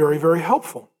enough to be very, very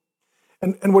helpful.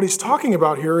 And what he's talking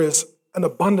about here is an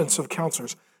abundance of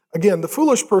counselors. Again, the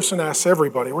foolish person asks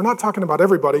everybody. We're not talking about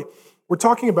everybody. We're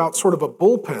talking about sort of a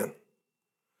bullpen,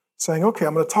 saying, okay,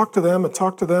 I'm going to talk to them and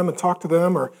talk to them and talk to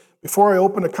them, or before I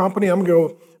open a company, I'm going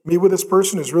to go meet with this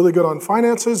person who's really good on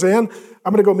finances, and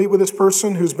I'm going to go meet with this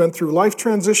person who's been through life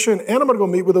transition, and I'm going to go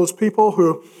meet with those people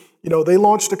who, they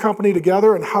launched a company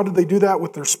together, and how did they do that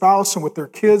with their spouse and with their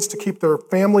kids to keep their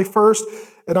family first,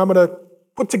 and I'm going to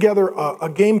put together a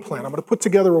game plan. I'm going to put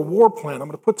together a war plan. I'm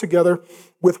going to put together,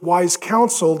 with wise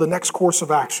counsel, the next course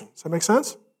of action. Does that make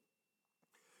sense?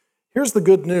 Here's the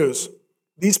good news.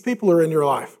 These people are in your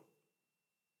life.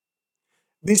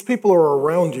 These people are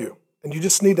around you. And you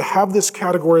just need to have this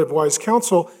category of wise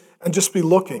counsel and just be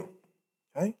looking.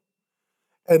 Okay?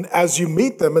 And as you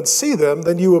meet them and see them,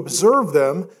 then you observe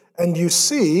them and you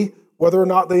see whether or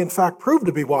not they in fact prove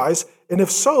to be wise. And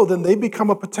if so, then they become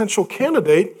a potential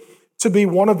candidate to be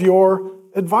one of your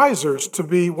advisors, to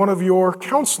be one of your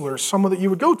counselors, someone that you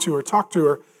would go to or talk to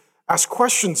or ask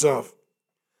questions of.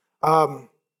 And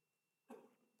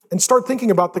start thinking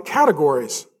about the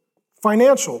categories.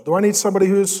 Financial. Do I need somebody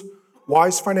who's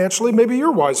wise financially? Maybe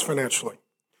you're wise financially.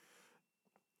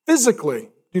 Physically. Do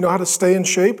you know how to stay in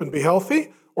shape and be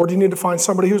healthy? Or do you need to find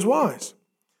somebody who's wise?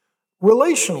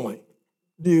 Relationally.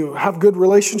 Do you have good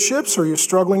relationships? Or are you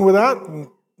struggling with that and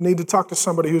need to talk to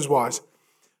somebody who's wise?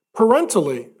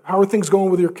 Parentally, how are things going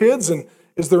with your kids? And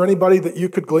is there anybody that you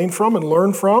could glean from and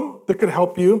learn from that could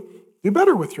help you Do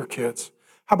better with your kids.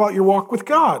 How about your walk with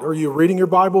God? Are you reading your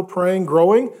Bible, praying,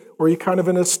 growing? Or are you kind of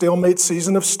in a stalemate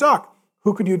season of stuck?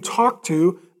 Who could you talk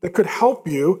to that could help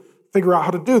you figure out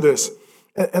how to do this?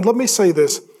 And let me say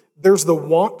this. There's the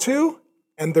want to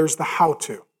and there's the how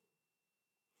to.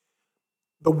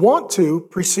 The want to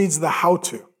precedes the how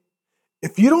to.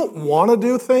 If you don't want to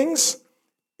do things,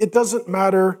 it doesn't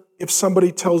matter if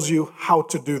somebody tells you how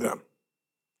to do them,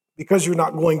 because you're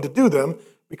not going to do them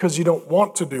because you don't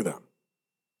want to do them.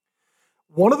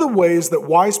 One of the ways that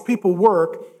wise people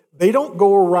work, they don't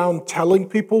go around telling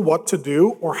people what to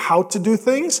do or how to do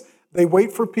things. They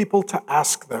wait for people to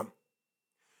ask them.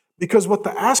 Because what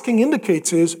the asking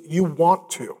indicates is you want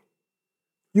to.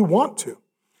 You want to.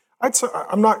 I'd say,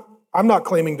 I'm not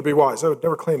claiming to be wise. I would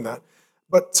never claim that.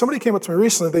 But somebody came up to me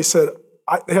recently. They said,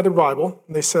 they had a Bible,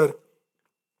 and they said,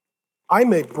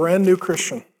 I'm a brand new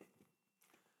Christian.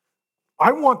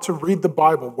 I want to read the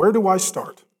Bible. Where do I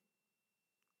start?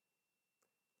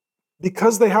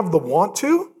 Because they have the want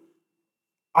to,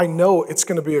 I know it's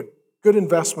going to be a good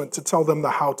investment to tell them the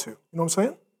how to. You know what I'm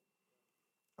saying?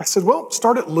 I said, well,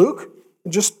 start at Luke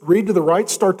and just read to the right,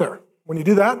 start there. When you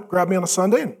do that, grab me on a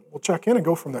Sunday and we'll check in and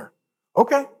go from there.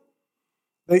 Okay.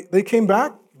 They came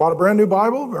back, bought a brand new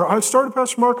Bible. I started,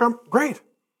 Pastor Mark, I'm great.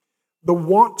 The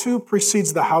want to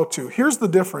precedes the how to. Here's the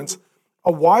difference.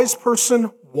 A wise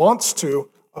person wants to,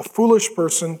 a foolish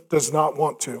person does not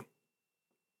want to.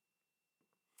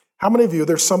 How many of you,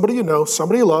 there's somebody you know,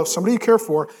 somebody you love, somebody you care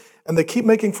for, and they keep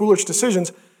making foolish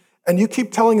decisions, and you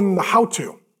keep telling them the how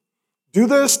to. Do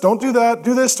this, don't do that,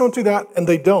 do this, don't do that, and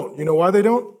they don't. You know why they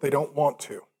don't? They don't want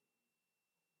to.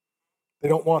 They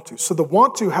don't want to. So the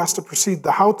want to has to precede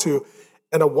the how to,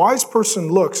 and a wise person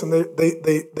looks and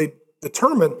they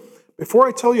determine, before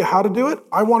I tell you how to do it,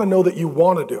 I want to know that you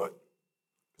want to do it.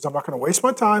 Because I'm not going to waste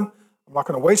my time, I'm not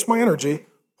going to waste my energy,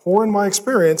 pouring my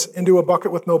experience into a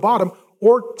bucket with no bottom,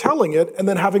 or telling it and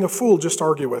then having a fool just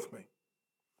argue with me.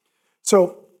 So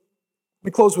let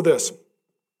me close with this.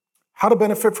 How to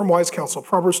benefit from wise counsel.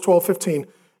 Proverbs 12:15.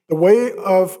 The way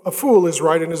of a fool is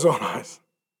right in his own eyes.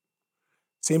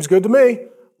 Seems good to me,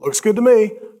 looks good to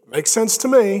me, makes sense to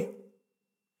me.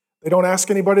 They don't ask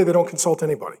anybody, they don't consult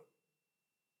anybody.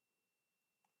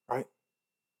 Right?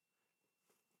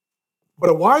 But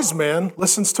a wise man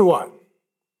listens to what?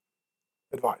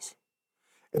 Advice.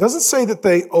 It doesn't say that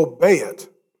they obey it,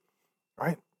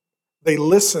 right? They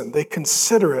listen, they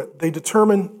consider it, they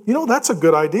determine, that's a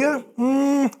good idea.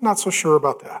 Not so sure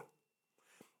about that.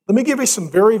 Let me give you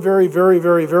some very, very, very,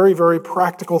 very, very, very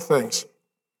practical things.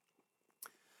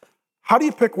 How do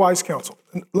you pick wise counsel?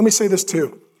 And let me say this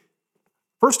too.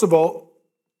 First of all,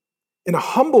 in a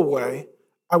humble way,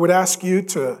 I would ask you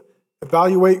to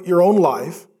evaluate your own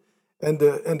life and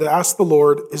to ask the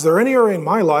Lord, is there any area in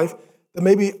my life that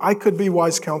maybe I could be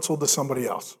wise counsel to somebody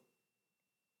else?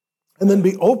 And then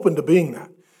be open to being that.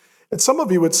 And some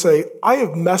of you would say, I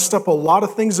have messed up a lot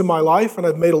of things in my life and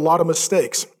I've made a lot of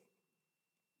mistakes.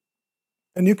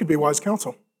 And you could be wise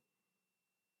counsel.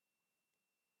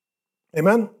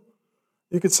 Amen?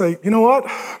 You could say, you know what?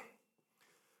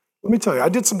 Let me tell you, I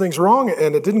did some things wrong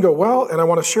and it didn't go well, and I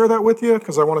want to share that with you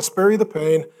because I want to spare you the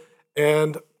pain.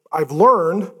 And I've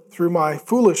learned through my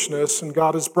foolishness, and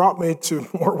God has brought me to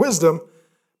more wisdom,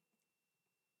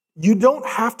 you don't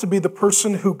have to be the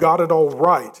person who got it all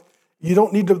right. You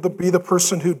don't need to be the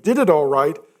person who did it all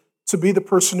right to be the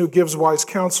person who gives wise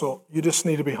counsel. You just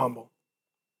need to be humble.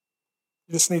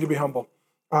 You just need to be humble.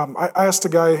 I asked a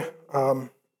guy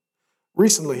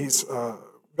recently, he's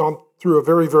gone through a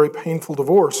very, very painful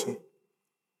divorce.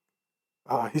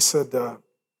 And he said,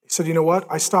 you know what?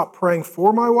 I stopped praying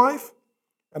for my wife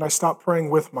and I stopped praying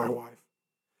with my wife.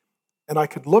 And I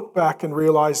could look back and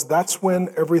realize that's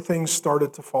when everything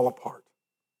started to fall apart.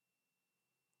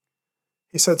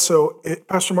 He said,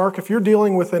 Pastor Mark, if you're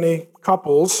dealing with any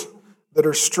couples that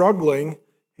are struggling,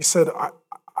 he said,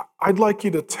 I'd like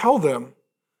you to tell them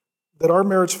that our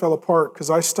marriage fell apart because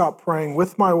I stopped praying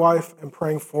with my wife and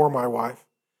praying for my wife.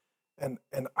 And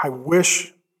I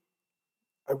wish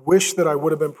that I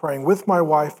would have been praying with my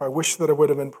wife. I wish that I would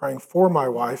have been praying for my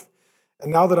wife.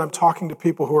 And now that I'm talking to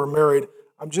people who are married,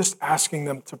 I'm just asking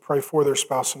them to pray for their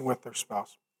spouse and with their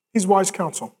spouse. He's wise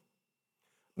counsel.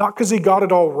 Not because he got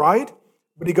it all right,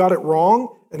 but he got it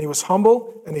wrong, and he was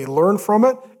humble, and he learned from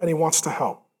it, and he wants to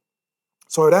help.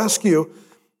 So I'd ask you,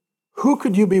 who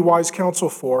could you be wise counsel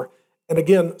for? And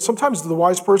again, sometimes the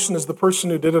wise person is the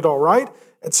person who did it all right,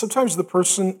 and sometimes the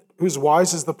person who's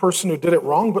wise is the person who did it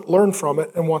wrong but learned from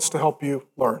it and wants to help you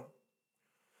learn.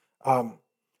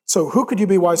 So who could you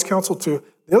be wise counsel to?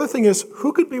 The other thing is,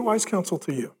 who could be wise counsel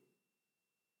to you?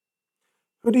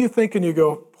 Who do you think and you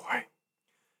go, boy,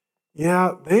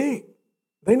 yeah, they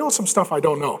know some stuff I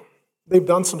don't know. They've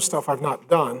done some stuff I've not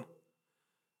done.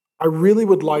 I really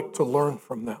would like to learn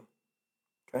from them.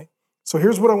 Okay? So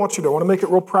here's what I want you to do. I want to make it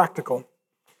real practical.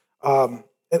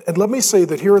 And let me say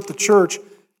that here at the church,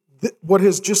 what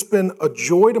has just been a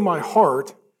joy to my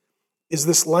heart is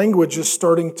this language is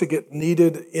starting to get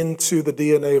kneaded into the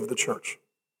DNA of the church.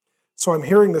 So I'm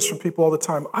hearing this from people all the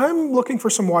time. I'm looking for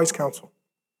some wise counsel.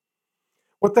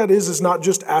 What that is not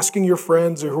just asking your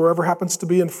friends or whoever happens to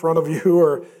be in front of you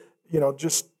or,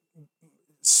 just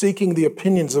seeking the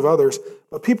opinions of others,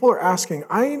 but people are asking,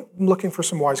 I'm looking for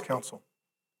some wise counsel.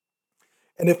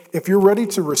 And if you're ready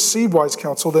to receive wise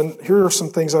counsel, then here are some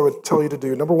things I would tell you to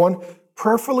do. Number one,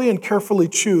 prayerfully and carefully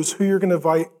choose who you're going to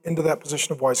invite into that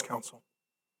position of wise counsel.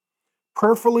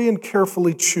 Prayerfully and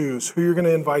carefully choose who you're going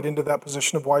to invite into that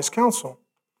position of wise counsel.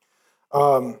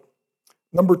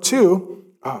 Number two,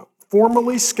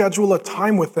 formally schedule a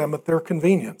time with them at their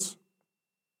convenience.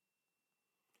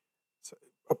 So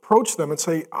approach them and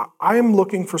say, I am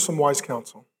looking for some wise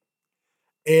counsel.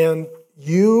 And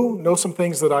you know some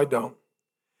things that I don't.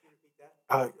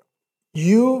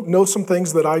 You know some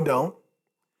things that I don't.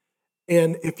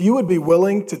 And if you would be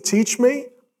willing to teach me,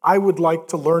 I would like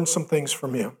to learn some things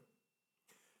from you.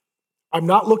 I'm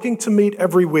not looking to meet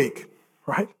every week,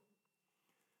 right?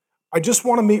 I just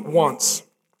want to meet once.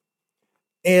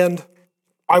 And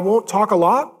I won't talk a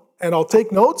lot, and I'll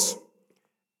take notes,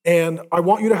 and I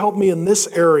want you to help me in this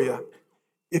area.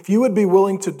 If you would be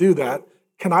willing to do that,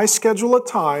 can I schedule a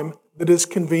time that is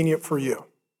convenient for you?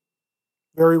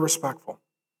 Very respectful.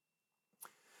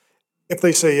 If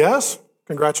they say yes,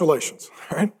 congratulations,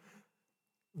 right?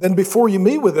 Then before you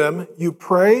meet with them, you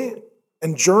pray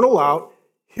and journal out,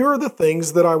 here are the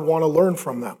things that I want to learn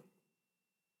from them.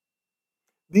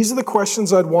 These are the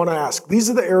questions I'd want to ask. These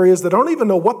are the areas that I don't even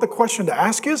know what the question to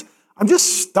ask is. I'm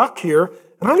just stuck here, and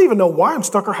I don't even know why I'm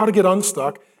stuck or how to get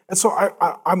unstuck. And so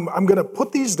I'm going to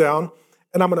put these down,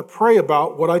 and I'm going to pray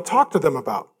about what I talk to them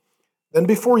about. Then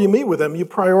before you meet with them, you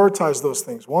prioritize those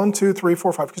things. 1, 2, 3,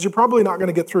 4, 5, because you're probably not going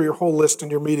to get through your whole list in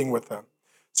your meeting with them.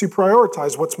 So you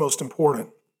prioritize what's most important.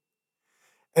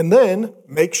 And then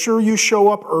make sure you show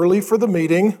up early for the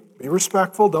meeting. Be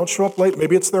respectful. Don't show up late.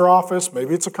 Maybe it's their office.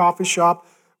 Maybe it's a coffee shop.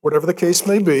 Whatever the case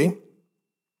may be.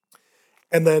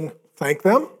 And then thank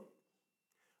them.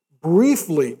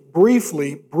 Briefly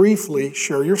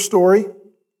share your story.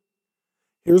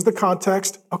 Here's the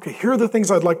context. Okay, here are the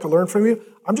things I'd like to learn from you.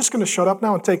 I'm just going to shut up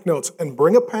now and take notes. And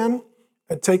bring a pen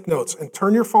and take notes. And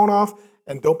turn your phone off.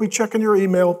 And don't be checking your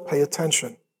email. Pay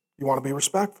attention. You want to be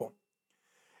respectful.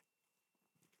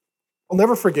 I'll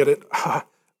never forget it. I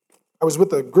was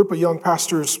with a group of young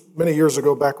pastors many years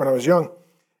ago, back when I was young.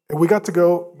 And we got to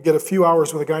go get a few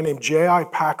hours with a guy named J.I.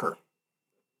 Packer.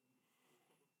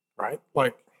 Right?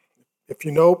 Like, if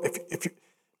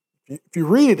you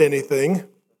read anything,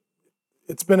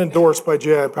 it's been endorsed by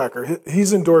J.I. Packer.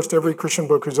 He's endorsed every Christian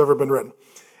book who's ever been written.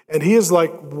 And he is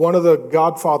like one of the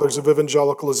godfathers of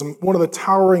evangelicalism, one of the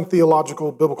towering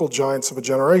theological, biblical giants of a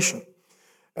generation.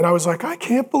 And I was like, I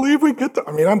can't believe we get to,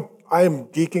 I am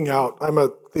geeking out. I'm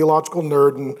a theological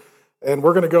nerd, and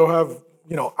we're going to go have,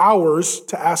 hours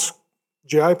to ask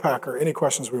J.I. Packer any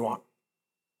questions we want.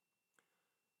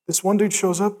 This one dude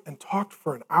shows up and talked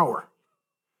for an hour.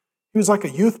 He was like a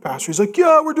youth pastor. He's like,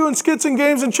 yeah, we're doing skits and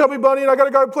games and Chubby Bunny, and I got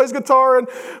a guy who plays guitar, and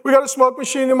we got a smoke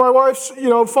machine, and my wife's,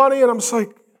 funny. And I'm just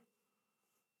like,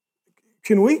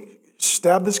 can we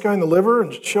stab this guy in the liver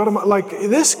and shut him up? Like,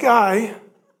 this guy,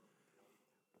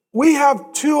 we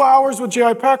have 2 hours with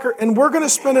J.I. Packer, and we're going to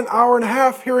spend an hour and a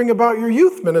half hearing about your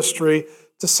youth ministry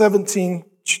to 17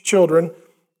 children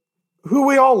who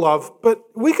we all love, but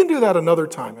we can do that another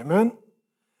time, amen?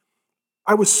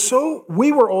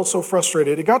 We were all so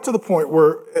frustrated. It got to the point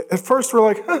where at first we're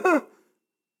like,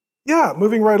 yeah,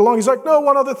 moving right along. He's like, no,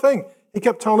 one other thing. He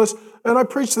kept telling us, and I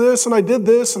preached this, and I did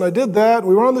this, and I did that, and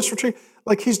we went on this retreat.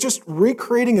 Like, he's just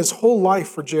recreating his whole life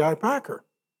for J.I. Packer.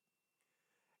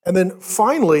 And then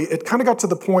finally, it kind of got to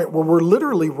the point where we're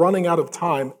literally running out of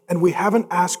time, and we haven't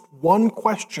asked one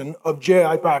question of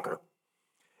J.I. Packer.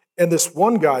 And this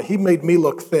one guy, he made me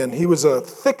look thin. He was a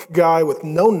thick guy with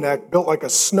no neck, built like a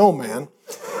snowman.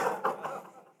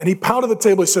 And he pounded the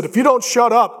table. He said, if you don't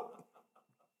shut up,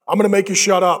 I'm going to make you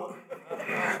shut up.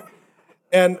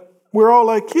 And we're all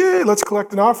like, yay, let's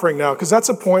collect an offering now, because that's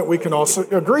a point we can also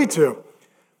agree to.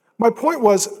 My point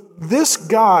was, this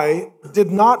guy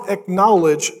did not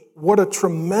acknowledge what a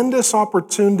tremendous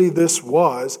opportunity this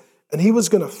was, and he was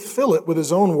going to fill it with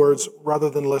his own words rather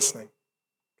than listening.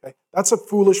 Okay? That's a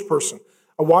foolish person.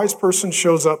 A wise person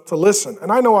shows up to listen.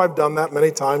 And I know I've done that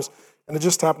many times, and it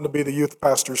just happened to be the youth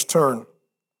pastor's turn.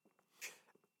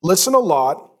 listen a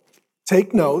lot,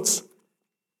 take notes,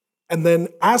 and then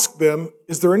ask them,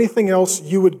 is there anything else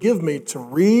you would give me to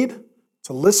read,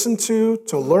 to listen to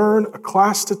learn, a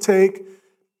class to take?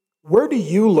 Where do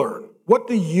you learn? Where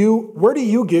do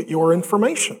you get your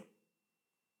information?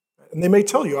 And they may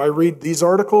tell you, I read these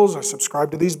articles, I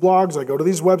subscribe to these blogs, I go to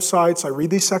these websites, I read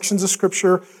these sections of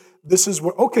scripture. This is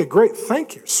what, okay, great,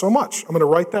 thank you so much. I'm going to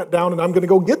write that down and I'm going to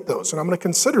go get those and I'm going to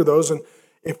consider those. And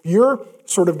if you're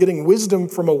sort of getting wisdom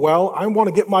from a well, I want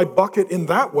to get my bucket in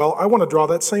that well. I want to draw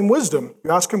that same wisdom.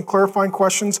 You ask them clarifying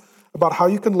questions about how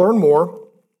you can learn more.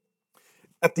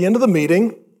 At the end of the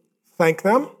meeting, thank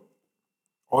them,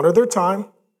 honor their time.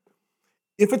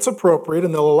 If it's appropriate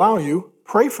and they'll allow you,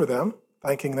 pray for them,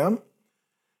 thanking them.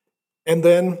 And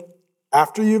then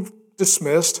after you've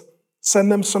dismissed,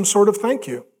 send them some sort of thank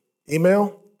you.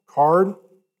 Email, card,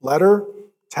 letter,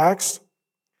 text,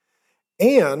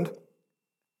 and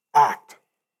act.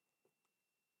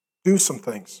 Do some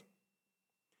things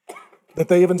that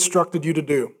they have instructed you to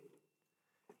do.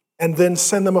 And then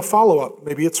send them a follow-up.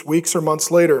 Maybe it's weeks or months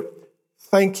later.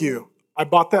 Thank you. I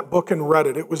bought that book and read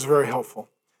it. It was very helpful.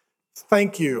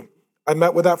 Thank you. I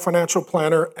met with that financial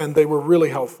planner and they were really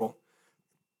helpful.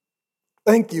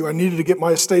 Thank you. I needed to get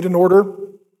my estate in order.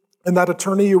 And that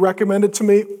attorney you recommended to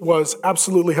me was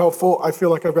absolutely helpful. I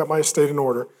feel like I've got my estate in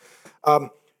order.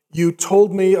 You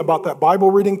told me about that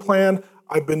Bible reading plan.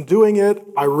 I've been doing it.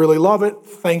 I really love it.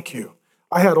 Thank you.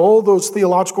 I had all those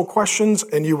theological questions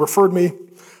and you referred me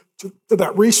to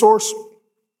that resource.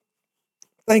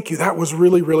 Thank you. That was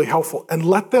really, really helpful. And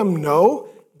let them know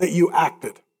that you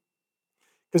acted.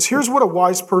 Because here's what a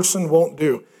wise person won't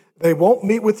do. They won't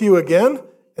meet with you again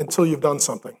until you've done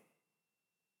something.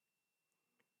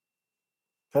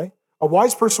 Okay? A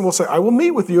wise person will say, I will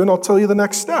meet with you and I'll tell you the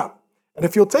next step. And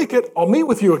if you'll take it, I'll meet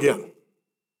with you again.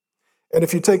 And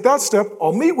if you take that step,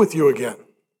 I'll meet with you again.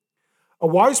 A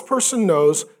wise person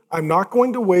knows I'm not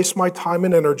going to waste my time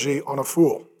and energy on a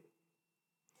fool.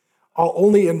 I'll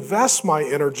only invest my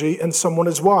energy in someone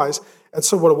who's wise. And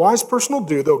so what a wise person will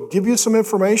do, they'll give you some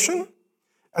information,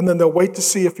 and then they'll wait to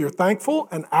see if you're thankful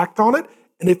and act on it.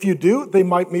 And if you do, they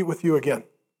might meet with you again.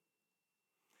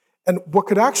 And what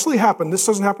could actually happen, this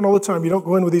doesn't happen all the time, you don't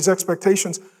go in with these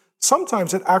expectations,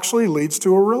 sometimes it actually leads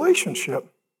to a relationship.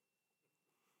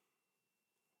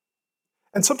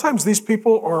 And sometimes these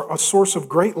people are a source of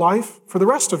great life for the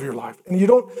rest of your life. And you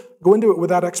don't go into it with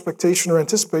that expectation or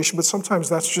anticipation, but sometimes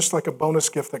that's just like a bonus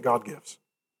gift that God gives.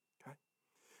 Okay?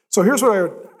 So here's what I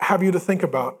would have you to think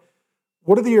about.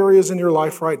 What are the areas in your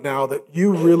life right now that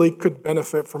you really could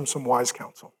benefit from some wise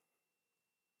counsel?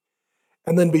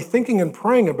 And then be thinking and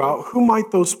praying about who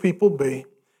might those people be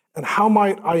and how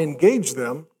might I engage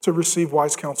them to receive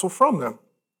wise counsel from them.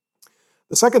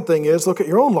 The second thing is look at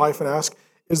your own life and ask,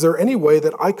 is there any way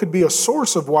that I could be a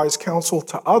source of wise counsel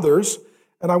to others?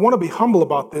 And I want to be humble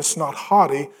about this, not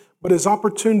haughty, but as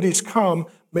opportunities come,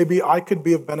 maybe I could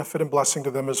be of benefit and blessing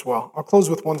to them as well. I'll close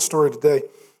with one story today.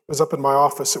 It was up in my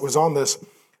office. It was on this.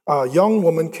 A young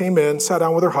woman came in, sat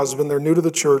down with her husband. They're new to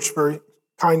the church, very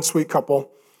kind, sweet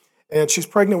couple. And she's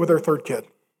pregnant with her third kid.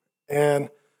 And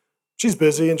she's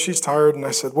busy and she's tired. And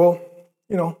I said, well,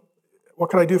 what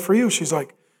can I do for you? She's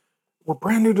like, we're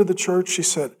brand new to the church. She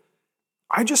said,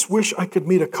 I just wish I could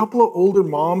meet a couple of older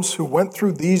moms who went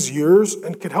through these years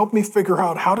and could help me figure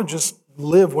out how to just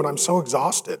live when I'm so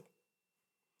exhausted.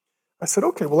 I said,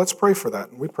 okay, well, let's pray for that.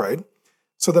 And we prayed.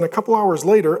 So then a couple hours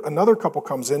later, another couple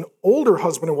comes in, older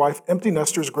husband and wife, empty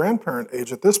nesters, grandparent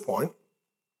age at this point.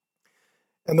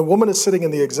 And the woman is sitting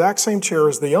in the exact same chair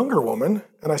as the younger woman.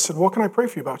 And I said, what can I pray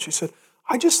for you about? She said,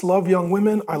 I just love young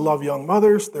women. I love young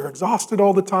mothers. They're exhausted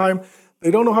all the time.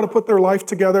 They don't know how to put their life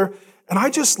together. And I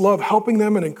just love helping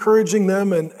them and encouraging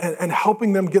them and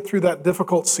helping them get through that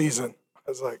difficult season. I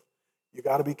was like, you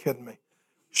got to be kidding me.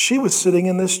 She was sitting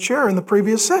in this chair in the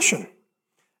previous session.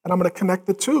 And I'm going to connect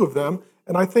the two of them.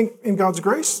 And I think in God's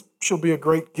grace, she'll be a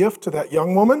great gift to that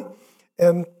young woman.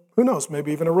 And who knows,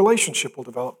 maybe even a relationship will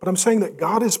develop. But I'm saying that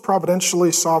God is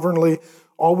providentially, sovereignly,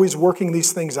 always working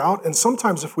these things out. And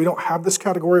sometimes if we don't have this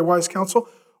category of wise counsel,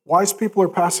 wise people are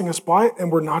passing us by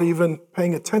and we're not even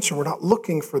paying attention. We're not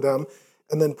looking for them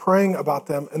and then praying about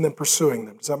them and then pursuing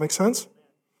them. Does that make sense?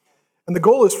 And the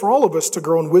goal is for all of us to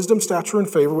grow in wisdom, stature, and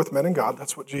favor with men and God.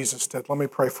 That's what Jesus did. Let me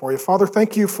pray for you. Father,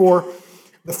 thank you for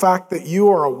the fact that you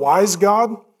are a wise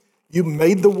God. You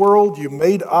made the world. You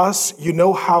made us. You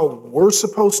know how we're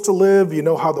supposed to live. You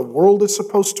know how the world is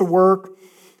supposed to work.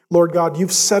 Lord God,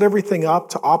 you've set everything up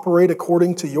to operate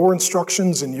according to your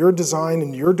instructions and your design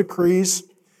and your decrees.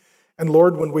 And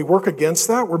Lord, when we work against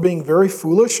that, we're being very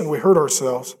foolish and we hurt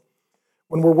ourselves.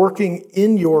 When we're working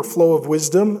in your flow of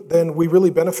wisdom, then we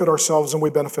really benefit ourselves and we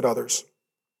benefit others.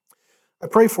 I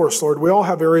pray for us, Lord. We all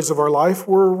have areas of our life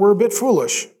where we're a bit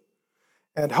foolish.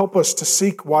 And help us to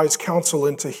seek wise counsel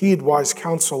and to heed wise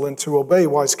counsel and to obey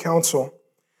wise counsel.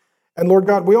 And Lord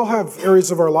God, we all have areas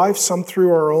of our life, some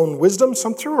through our own wisdom,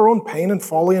 some through our own pain and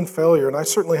folly and failure. And I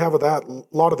certainly have a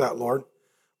lot of that, Lord.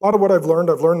 A lot of what I've learned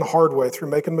the hard way through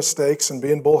making mistakes and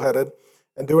being bullheaded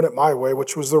and doing it my way,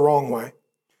 which was the wrong way.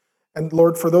 And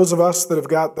Lord, for those of us that have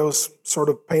got those sort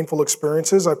of painful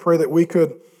experiences, I pray that we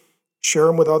could share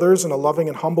them with others in a loving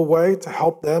and humble way to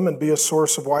help them and be a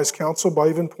source of wise counsel by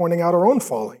even pointing out our own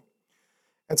folly.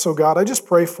 And so, God, I just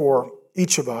pray for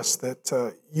each of us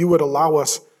that you would allow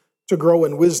us to grow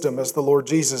in wisdom as the Lord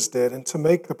Jesus did and to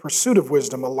make the pursuit of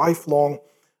wisdom a lifelong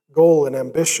goal and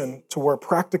ambition to where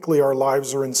practically our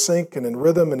lives are in sync and in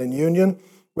rhythm and in union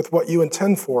with what you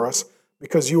intend for us,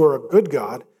 because you are a good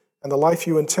God and the life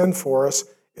you intend for us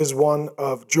is one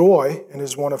of joy and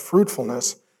is one of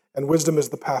fruitfulness. And wisdom is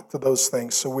the path to those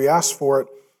things. So we ask for it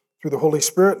through the Holy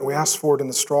Spirit, and we ask for it in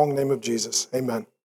the strong name of Jesus. Amen.